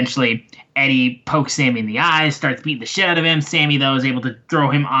 But eventually, Eddie pokes Sammy in the eyes, starts beating the shit out of him. Sammy, though, is able to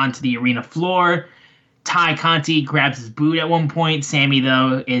throw him onto the arena floor. Ty Conti grabs his boot at one point. Sammy,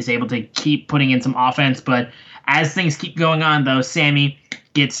 though, is able to keep putting in some offense. But as things keep going on, though, Sammy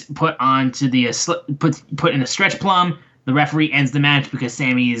gets put onto put in a stretch plum. The referee ends the match because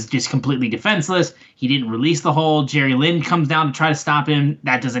Sammy is just completely defenseless. He didn't release the hold. Jerry Lynn comes down to try to stop him.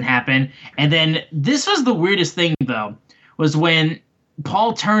 That doesn't happen. And then this was the weirdest thing, though, was when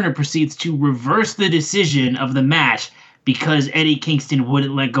Paul Turner proceeds to reverse the decision of the match because Eddie Kingston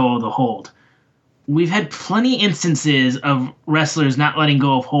wouldn't let go of the hold. We've had plenty instances of wrestlers not letting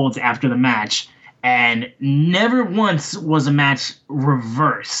go of holds after the match, and never once was a match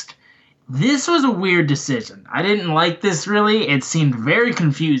reversed. This was a weird decision. I didn't like this, really. It seemed very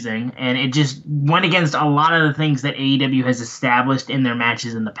confusing, and it just went against a lot of the things that AEW has established in their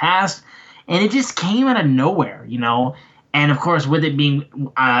matches in the past, and it just came out of nowhere, And, of course, with it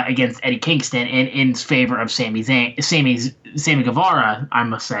being against Eddie Kingston and in favor of Sammy Guevara, I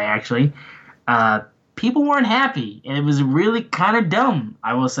must say, actually, people weren't happy, and it was really kind of dumb,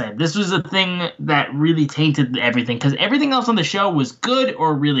 I will say. This was a thing that really tainted everything, because everything else on the show was good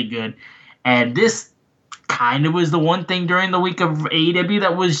or really good, and this kind of was the one thing during the week of AEW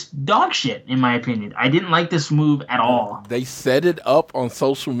that was dog shit, in my opinion. I didn't like this move at all. They set it up on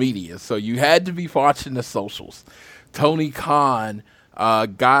social media, so you had to be watching the socials. Tony Khan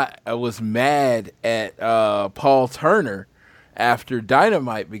was mad at Paul Turner after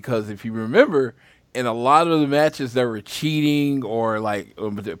Dynamite because if you remember, in a lot of the matches there were cheating or like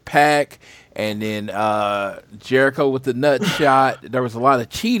the Pac and then Jericho with the nut shot. There was a lot of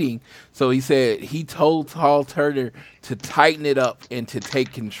cheating. So he said he told Paul Turner to tighten it up and to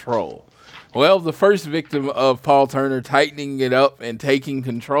take control. Well, the first victim of Paul Turner tightening it up and taking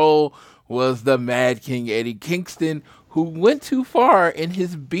control was the Mad King Eddie Kingston, who went too far in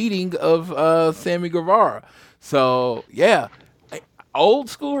his beating of Sammy Guevara. So, yeah, old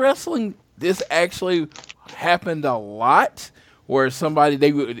school wrestling, this actually happened a lot where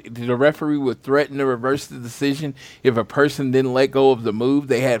the referee would threaten to reverse the decision if a person didn't let go of the move.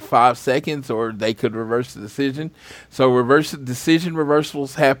 They had 5 seconds or they could reverse the decision. So decision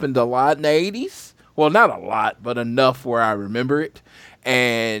reversals happened a lot in the 80s. Well, not a lot, but enough where I remember it.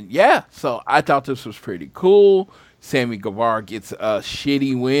 And yeah, so I thought this was pretty cool. Sammy Guevara gets a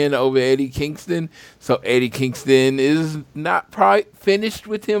shitty win over Eddie Kingston. So Eddie Kingston is not probably finished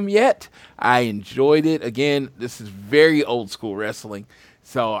with him yet. I enjoyed it. Again, this is very old school wrestling.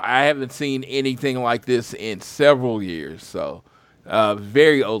 So I haven't seen anything like this in several years. So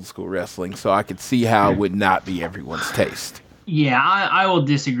very old school wrestling. So I could see how it would not be everyone's taste. Yeah, I will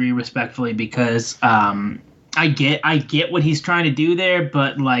disagree respectfully because I get what he's trying to do there,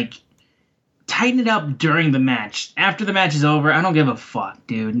 but like, tighten it up during the match. After the match is over, I don't give a fuck,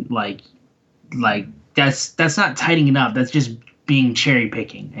 dude. Like that's not tightening it up. That's just being cherry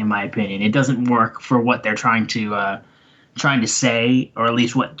picking, in my opinion. It doesn't work for what they're trying to say, or at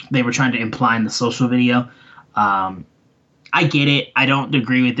least what they were trying to imply in the social video. I get it. I don't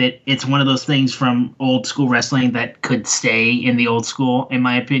agree with it. It's one of those things from old school wrestling that could stay in the old school, in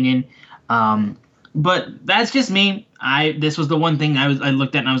my opinion. But that's just me. This was the one thing I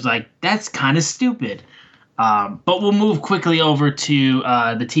looked at and I was like, that's kind of stupid. But we'll move quickly over to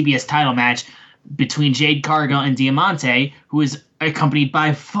the TBS title match between Jade Cargill and Diamante, who is accompanied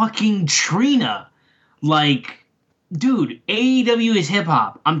by fucking Trina. Like, dude, AEW is hip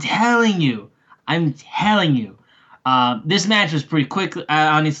hop. I'm telling you. This match was pretty quick.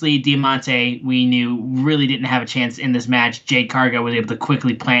 Honestly, Diamante, we knew, really didn't have a chance in this match. Jade Cargill was able to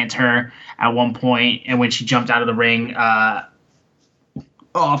quickly plant her at one point, and when she jumped out of the ring off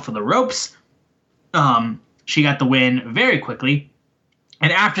of the ropes, she got the win very quickly.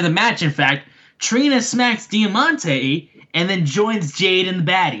 And after the match, in fact, Trina smacks Diamante and then joins Jade and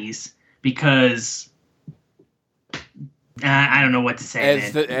the baddies because I don't know what to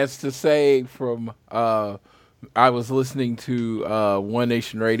say. As to say from I was listening to One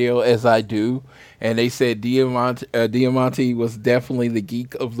Nation Radio, as I do, and they said Diamante was definitely the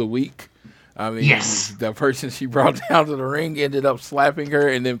geek of the week. I mean, yes. The person she brought down to the ring ended up slapping her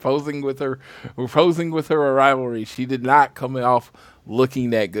and then posing with her a rivalry. She did not come off looking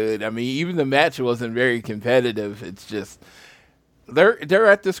that good. I mean, even the match wasn't very competitive. It's just they're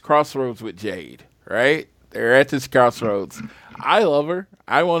at this crossroads with Jade, right? They're at this crossroads. I love her.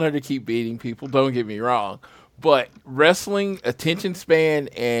 I want her to keep beating people. Don't get me wrong. But wrestling attention span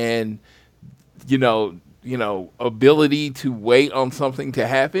and ability to wait on something to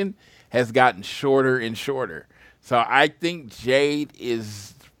happen has gotten shorter and shorter. So I think Jade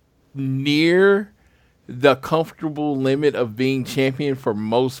is near the comfortable limit of being champion for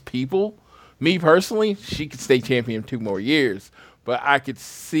most people. Me personally, she could stay champion 2 more years, but I could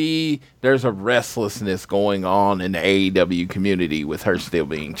see there's a restlessness going on in the AEW community with her still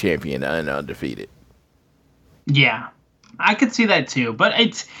being champion and undefeated. Yeah, I could see that too, but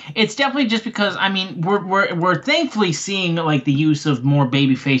it's definitely just because we're thankfully seeing like the use of more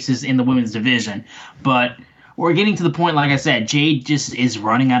baby faces in the women's division, but we're getting to the point, like I said, Jade just is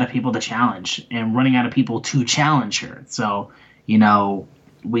running out of people to challenge and running out of people to challenge her. So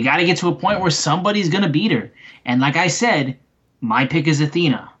we got to get to a point where somebody's gonna beat her, and like I said, my pick is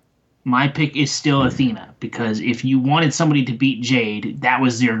Athena. My pick is still Athena because if you wanted somebody to beat Jade, that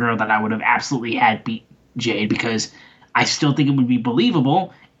was your girl that I would have absolutely had beat Jade because I still think it would be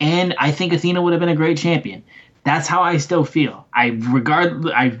believable, and I think Athena would have been a great champion. That's how I still feel. I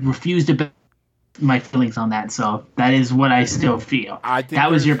refuse to bet my feelings on that, so that is what I still feel. I think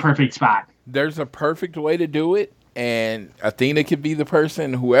that was your perfect spot. There's a perfect way to do it, and Athena could be the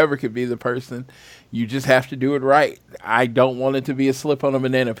person, whoever could be the person. You just have to do it right. I don't want it to be a slip on a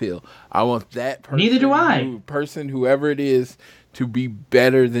banana peel. I want that person, neither do I. Whoever it is, to be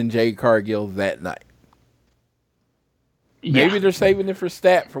better than Jade Cargill that night. Yeah. Maybe they're saving it for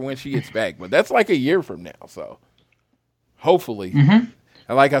Stat for when she gets back, but that's like a year from now, so hopefully. Mm-hmm.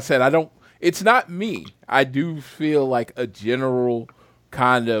 And like I said, it's not me. I do feel like a general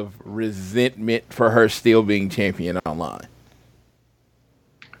kind of resentment for her still being champion online.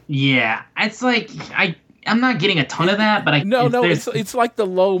 Yeah, it's like I'm not getting a ton of that, but it's like the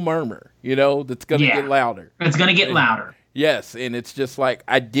low murmur, that's gonna get louder. It's gonna get louder. Yes, and it's just like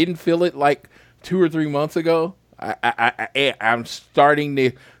I didn't feel it like 2 or 3 months ago. I'm starting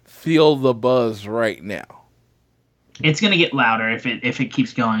to feel the buzz right now. It's going to get louder if it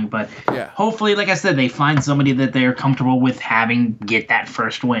keeps going, but hopefully, like I said, they find somebody that they're comfortable with having get that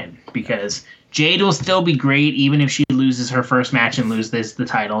first win, because Jade will still be great even if she loses her first match and loses the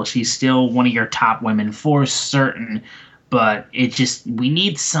title. She's still one of your top women for certain, but we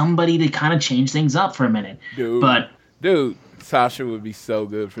need somebody to kind of change things up for a minute. Dude. Sasha would be so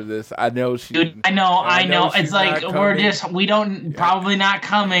good for this. I know she. Dude, I know. It's like probably not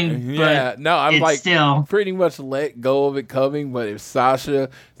coming. Yeah, no, I'm like still pretty much let go of it coming. But if Sasha,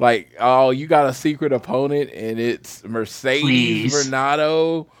 you got a secret opponent and it's Mercedes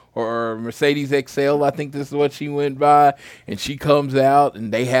Renato or Mercedes XL, I think this is what she went by, and she comes out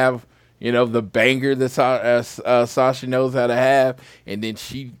and they have the banger that Sasha knows how to have, and then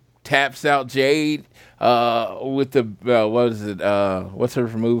she taps out Jade. With the what is it? What's her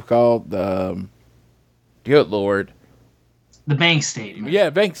move called? Good Lord, the bank statement.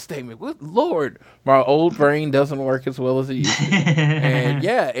 Yeah, bank statement. Good Lord, my old brain doesn't work as well as it used to. And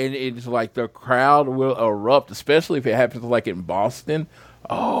it's like the crowd will erupt, especially if it happens like in Boston.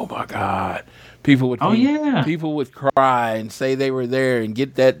 Oh my God, people would cry and say they were there and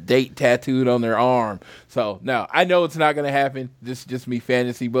get that date tattooed on their arm. So now I know it's not going to happen. This is just me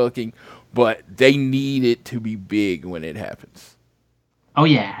fantasy booking. But they need it to be big when it happens. Oh,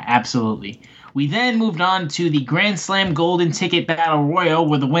 yeah, absolutely. We then moved on to the Grand Slam Golden Ticket Battle Royal,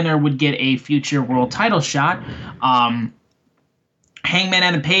 where the winner would get a future world title shot. Hangman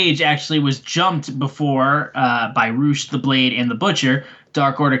Adam Page actually was jumped before by Roosh, the Blade, and the Butcher.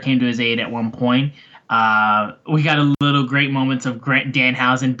 Dark Order came to his aid at one point. We got a little great moments of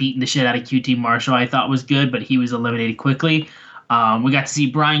Danhausen beating the shit out of QT Marshall. I thought was good, but he was eliminated quickly. We got to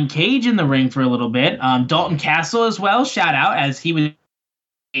see Brian Cage in the ring for a little bit. Dalton Castle as well, shout out, as he was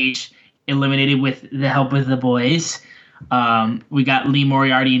eliminated with the help of the boys. We got Lee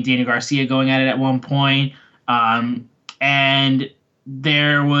Moriarty and Daniel Garcia going at it at one point. And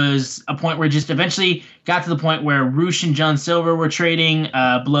there was a point where it just eventually got to the point where Roosh and John Silver were trading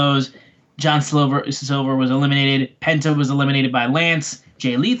blows. John Silver was eliminated. Penta was eliminated by Lance.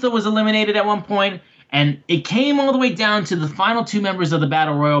 Jay Lethal was eliminated at one point. And it came all the way down to the final two members of the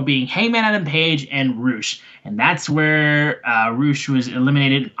Battle Royal being Hangman Adam Page and Roosh. And that's where Roosh was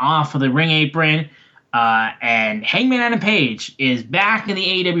eliminated off of the ring apron. And Hangman Adam Page is back in the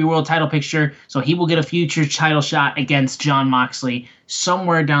AEW World title picture, so he will get a future title shot against Jon Moxley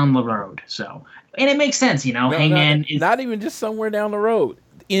somewhere down the road. So, and it makes sense, Hangman is not even just somewhere down the road.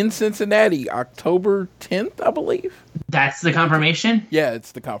 In Cincinnati, October 10th, I believe. That's the confirmation? Yeah,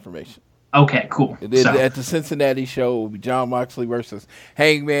 it's the confirmation. Okay, cool. At the Cincinnati show, it will be Jon Moxley versus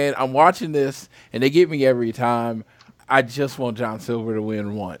Hangman. I'm watching this, and they get me every time. I just want John Silver to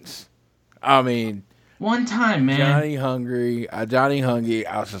win once. I mean, one time, man. Johnny Hungry. I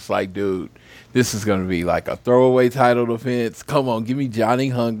was just like, dude, this is going to be like a throwaway title defense. Come on, give me Johnny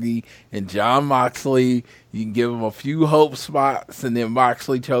Hungry and Jon Moxley. You can give him a few hope spots, and then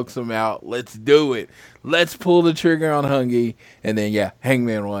Moxley chokes him out. Let's do it. Let's pull the trigger on Hungry. And then,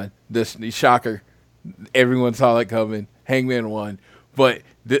 Hangman won. The shocker. Everyone saw it coming. Hangman won. But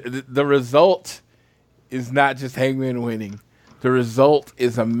the result is not just Hangman winning. The result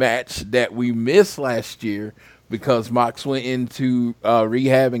is a match that we missed last year because Mox went into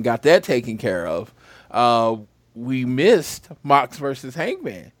rehab and got that taken care of. We missed Mox versus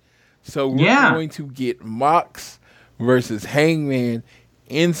Hangman. So we're going to get Mox versus Hangman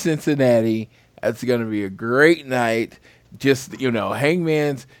in Cincinnati. That's going to be a great night. Just,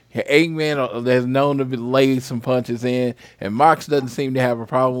 Hangman has known to lay some punches in, and Mox doesn't seem to have a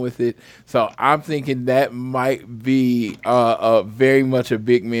problem with it. So I'm thinking that might be a very much a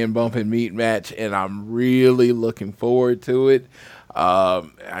big man bump and meat match, and I'm really looking forward to it.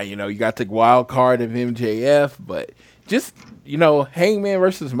 You got the wild card of MJF, but just, Hangman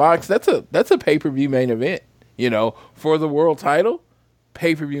versus Mox, that's a pay-per-view main event, for the world title,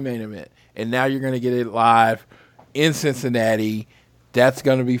 pay-per-view main event. And now you're going to get it live in Cincinnati. That's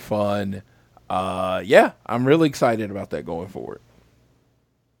going to be fun. I'm really excited about that going forward.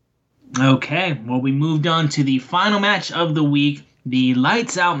 Okay, well, we moved on to the final match of the week, the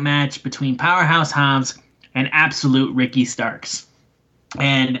lights out match between Powerhouse Hobbs and Absolute Ricky Starks.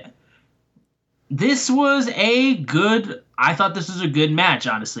 And this was I thought this was a good match,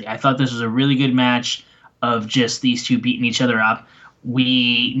 honestly. I thought this was a really good match of just these two beating each other up.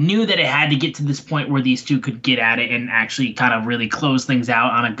 We knew that it had to get to this point where these two could get at it and actually kind of really close things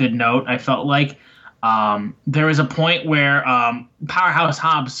out on a good note, I felt like. There was a point where Powerhouse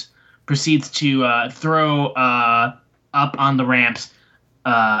Hobbs proceeds to throw up on the ramps,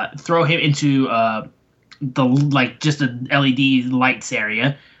 throw him into just a LED lights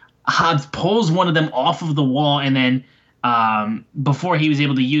area. Hobbs pulls one of them off of the wall, and then before he was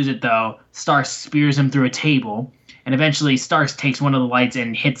able to use it, though, Starks spears him through a table. And eventually Starks takes one of the lights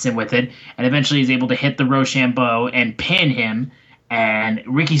and hits him with it. And eventually he's able to hit the Rochambeau and pin him. And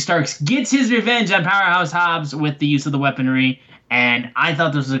Ricky Starks gets his revenge on Powerhouse Hobbs with the use of the weaponry. And I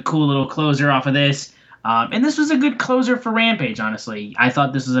thought this was a cool little closer off of this. And this was a good closer for Rampage, honestly. I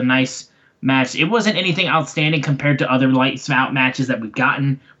thought this was a nice match. It wasn't anything outstanding compared to other lights out matches that we've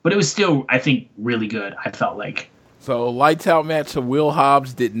gotten. But it was still, I think, really good, I felt like. So, lights out match. So, Will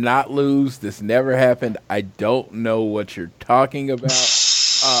Hobbs did not lose. This never happened. I don't know what you're talking about.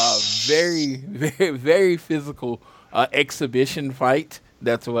 Very, very, very physical exhibition fight.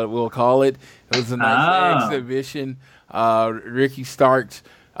 That's what we'll call it. It was a nice exhibition. Ricky Starks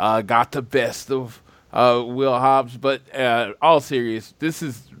got the best of Will Hobbs. But all serious, this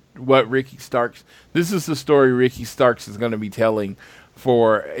is what this is the story Ricky Starks is going to be telling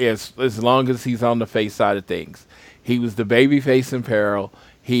for as long as he's on the face side of things. He was the babyface in peril.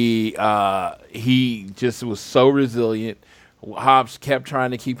 He just was so resilient. Hobbs kept trying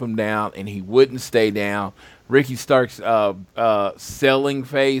to keep him down, and he wouldn't stay down. Ricky Starks' selling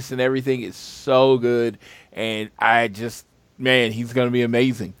face and everything is so good, and he's going to be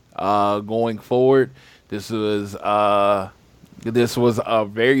amazing going forward. This was a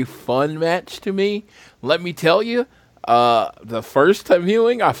very fun match to me. Let me tell you, the first time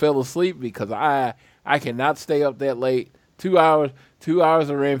viewing, I fell asleep because I cannot stay up that late. 2 hours of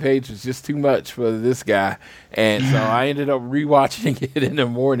Rampage was just too much for this guy. And so I ended up rewatching it in the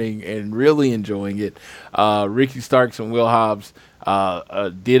morning and really enjoying it. Ricky Starks and Will Hobbs,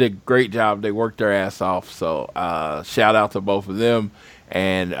 did a great job. They worked their ass off. So shout out to both of them.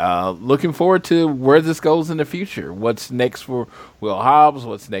 And looking forward to where this goes in the future. What's next for Will Hobbs?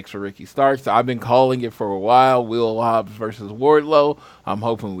 What's next for Ricky Starks? I've been calling it for a while. Will Hobbs versus Wardlow. I'm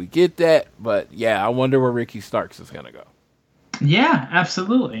hoping we get that. But, yeah, I wonder where Ricky Starks is going to go. Yeah,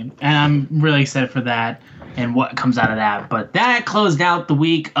 absolutely. And I'm really excited for that and what comes out of that. But that closed out the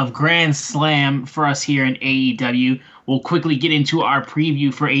week of Grand Slam for us here in AEW. We'll quickly get into our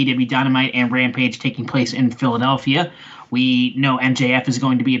preview for AEW Dynamite and Rampage taking place in Philadelphia. We know MJF is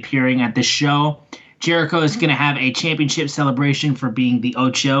going to be appearing at this show. Jericho is going to have a championship celebration for being the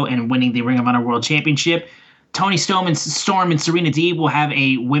Ocho and winning the Ring of Honor World Championship. Toni Storm and Serena Deeb will have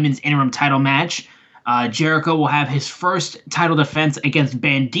a women's interim title match. Jericho will have his first title defense against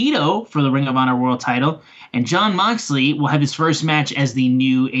Bandito for the Ring of Honor World title. And Jon Moxley will have his first match as the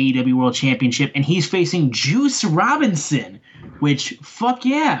new AEW World Championship. And he's facing Juice Robinson, which, fuck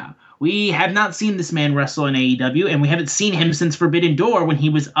yeah. We have not seen this man wrestle in AEW, and we haven't seen him since Forbidden Door when he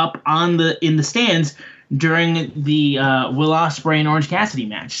was up in the stands during the Will Ospreay and Orange Cassidy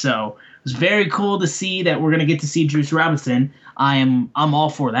match. So it was very cool to see that we're gonna get to see Juice Robinson. I'm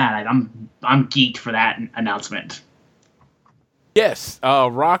all for that. I'm geeked for that announcement. Yes,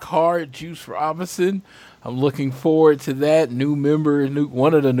 Rock Hard Juice Robinson. I'm looking forward to that.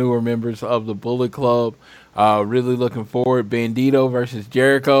 One of the newer members of the Bullet Club. Really looking forward. Bandito versus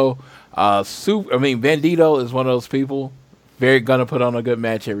Jericho. Bandito is one of those people very gonna put on a good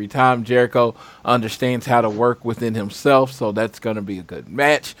match every time. Jericho understands how to work within himself, so that's gonna be a good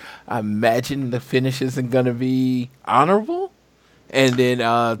match. I imagine the finish isn't gonna be honorable. And then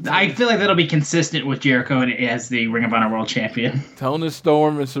I feel like that'll be consistent with Jericho as the Ring of Honor World Champion. Toni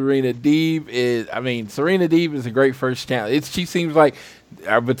Storm and Serena Deeb Serena Deeb is a great first challenge. She seems like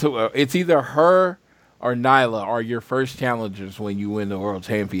it's either her or Nyla are your first challengers when you win the World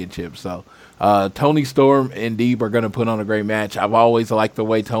Championship. So Toni Storm and Deeb are going to put on a great match. I've always liked the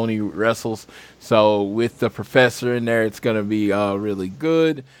way Toni wrestles. So with the Professor in there, it's going to be really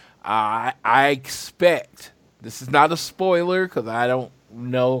good. I expect, this is not a spoiler because I don't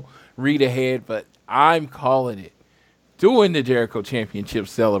know, read ahead, but I'm calling it. During the Jericho Championship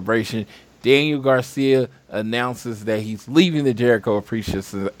celebration, Daniel Garcia announces that he's leaving the Jericho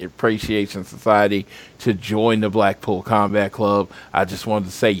Appreciation Society to join the Blackpool Combat Club. I just wanted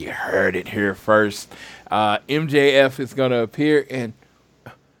to say you heard it here first. MJF is going to appear, and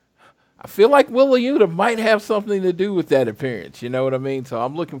I feel like Willa Yuta might have something to do with that appearance. You know what I mean? So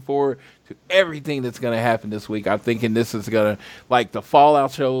I'm looking forward to everything that's going to happen this week. I'm thinking this is going to, like the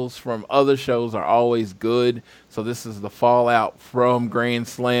fallout shows from other shows are always good. So this is the fallout from Grand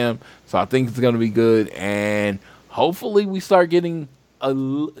Slam. So I think it's going to be good. And hopefully we start getting,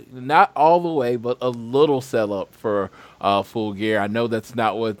 not all the way, but a little sell up for Full Gear. I know that's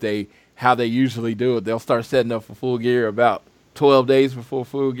not how they usually do it. They'll start setting up for Full Gear about 12 days before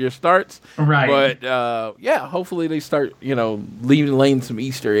Full Gear starts. Right. But, hopefully they start, laying some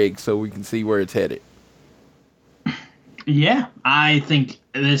Easter eggs so we can see where it's headed. Yeah, I think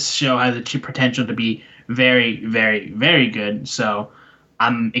this show has the potential to be very, very, very good. So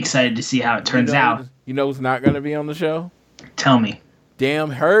I'm excited to see how it turns out. You know who's not going to be on the show? Tell me.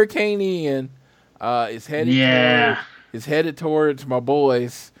 Damn Hurricane Ian is headed towards my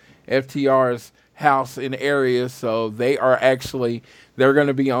boys, FTR's house in the area. So they're going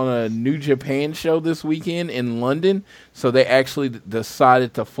to be on a New Japan show this weekend in London. So they actually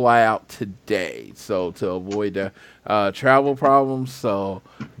decided to fly out today. So to avoid the travel problems. So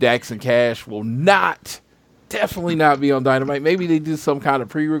Dax and Cash will definitely not be on Dynamite. Maybe they do some kind of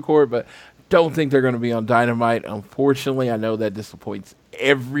pre-record, but don't think they're going to be on Dynamite. Unfortunately, I know that disappoints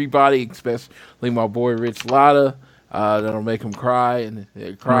everybody, especially my boy Rich Latta. That'll make him cry and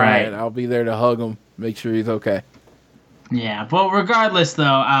Right. And I'll be there to hug him, make sure he's okay. Yeah, but regardless,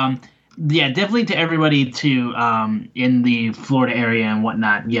 though, definitely to everybody in the Florida area and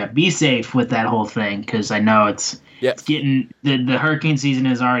whatnot. Yeah, be safe with that whole thing because I know it's getting the hurricane season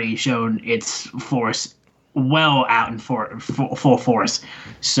has already shown its force well out in full force.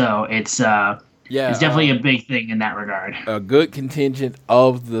 So it's definitely a big thing in that regard. A good contingent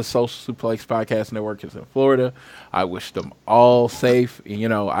of the Social Suplex Podcast Network is in Florida. I wish them all safe.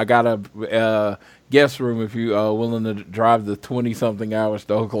 I got a guest room if you are willing to drive the 20-something hours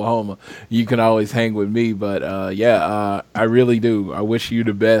to Oklahoma. You can always hang with me. But, I really do. I wish you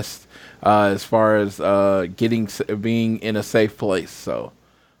the best as far as being in a safe place. So,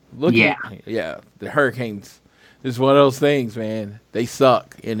 the hurricanes. It's one of those things, man. They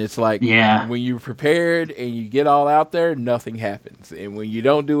suck. And it's like when you're prepared and you get all out there, nothing happens. And when you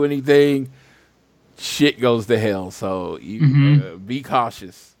don't do anything, shit goes to hell. So you be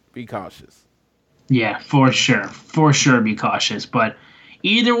cautious. Be cautious. Yeah, for sure. For sure, be cautious. But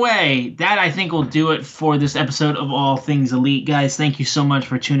either way, that I think will do it for this episode of All Things Elite. Guys, thank you so much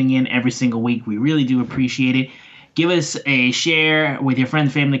for tuning in every single week. We really do appreciate it. Give us a share with your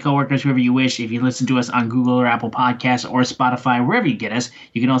friends, family, coworkers, whoever you wish. If you listen to us on Google or Apple Podcasts or Spotify, wherever you get us,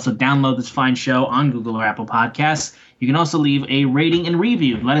 you can also download this fine show on Google or Apple Podcasts. You can also leave a rating and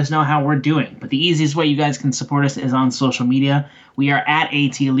review. Let us know how we're doing. But the easiest way you guys can support us is on social media. We are at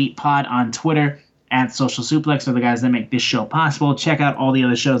AT Elite Pod on Twitter, at Social Suplex are the guys that make this show possible. Check out all the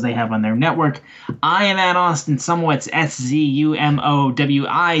other shows they have on their network. I am at Austin Sumowitz,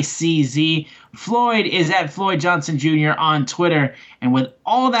 SZUMOWICZ. Floyd is at Floyd Johnson Jr. on Twitter. And with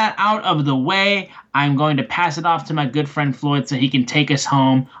all that out of the way, I'm going to pass it off to my good friend Floyd so he can take us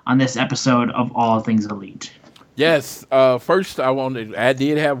home on this episode of All Things Elite. Yes. First, I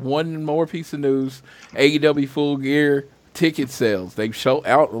did have one more piece of news. AEW Full Gear ticket sales.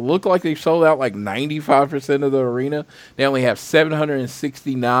 Look like they've sold out like 95% of the arena. They only have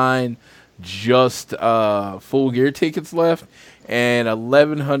 769 just Full Gear tickets left and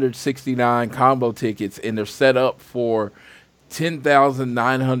 1,169 combo tickets, and they're set up for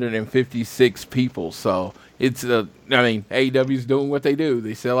 10,956 people. So it's AEW's doing what they do.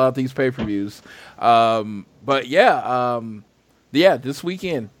 They sell out these pay-per-views. But this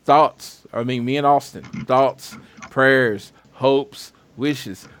weekend, me and Austin, thoughts, prayers, hopes,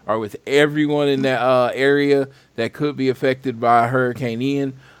 wishes are with everyone in that area that could be affected by Hurricane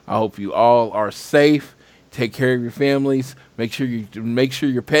Ian. I hope you all are safe. Take care of your families. Make sure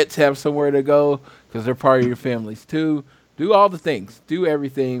your pets have somewhere to go because they're part of your families too. Do all the things. Do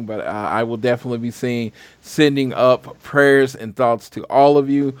everything. But I will definitely be sending up prayers and thoughts to all of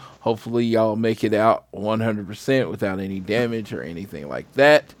you. Hopefully y'all make it out 100% without any damage or anything like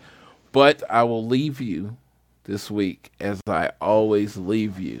that. But I will leave you this week as I always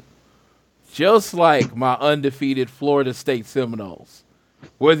leave you. Just like my undefeated Florida State Seminoles.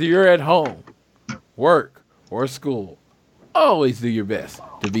 Whether you're at home, work, or school, always do your best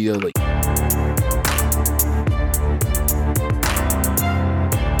to be elite.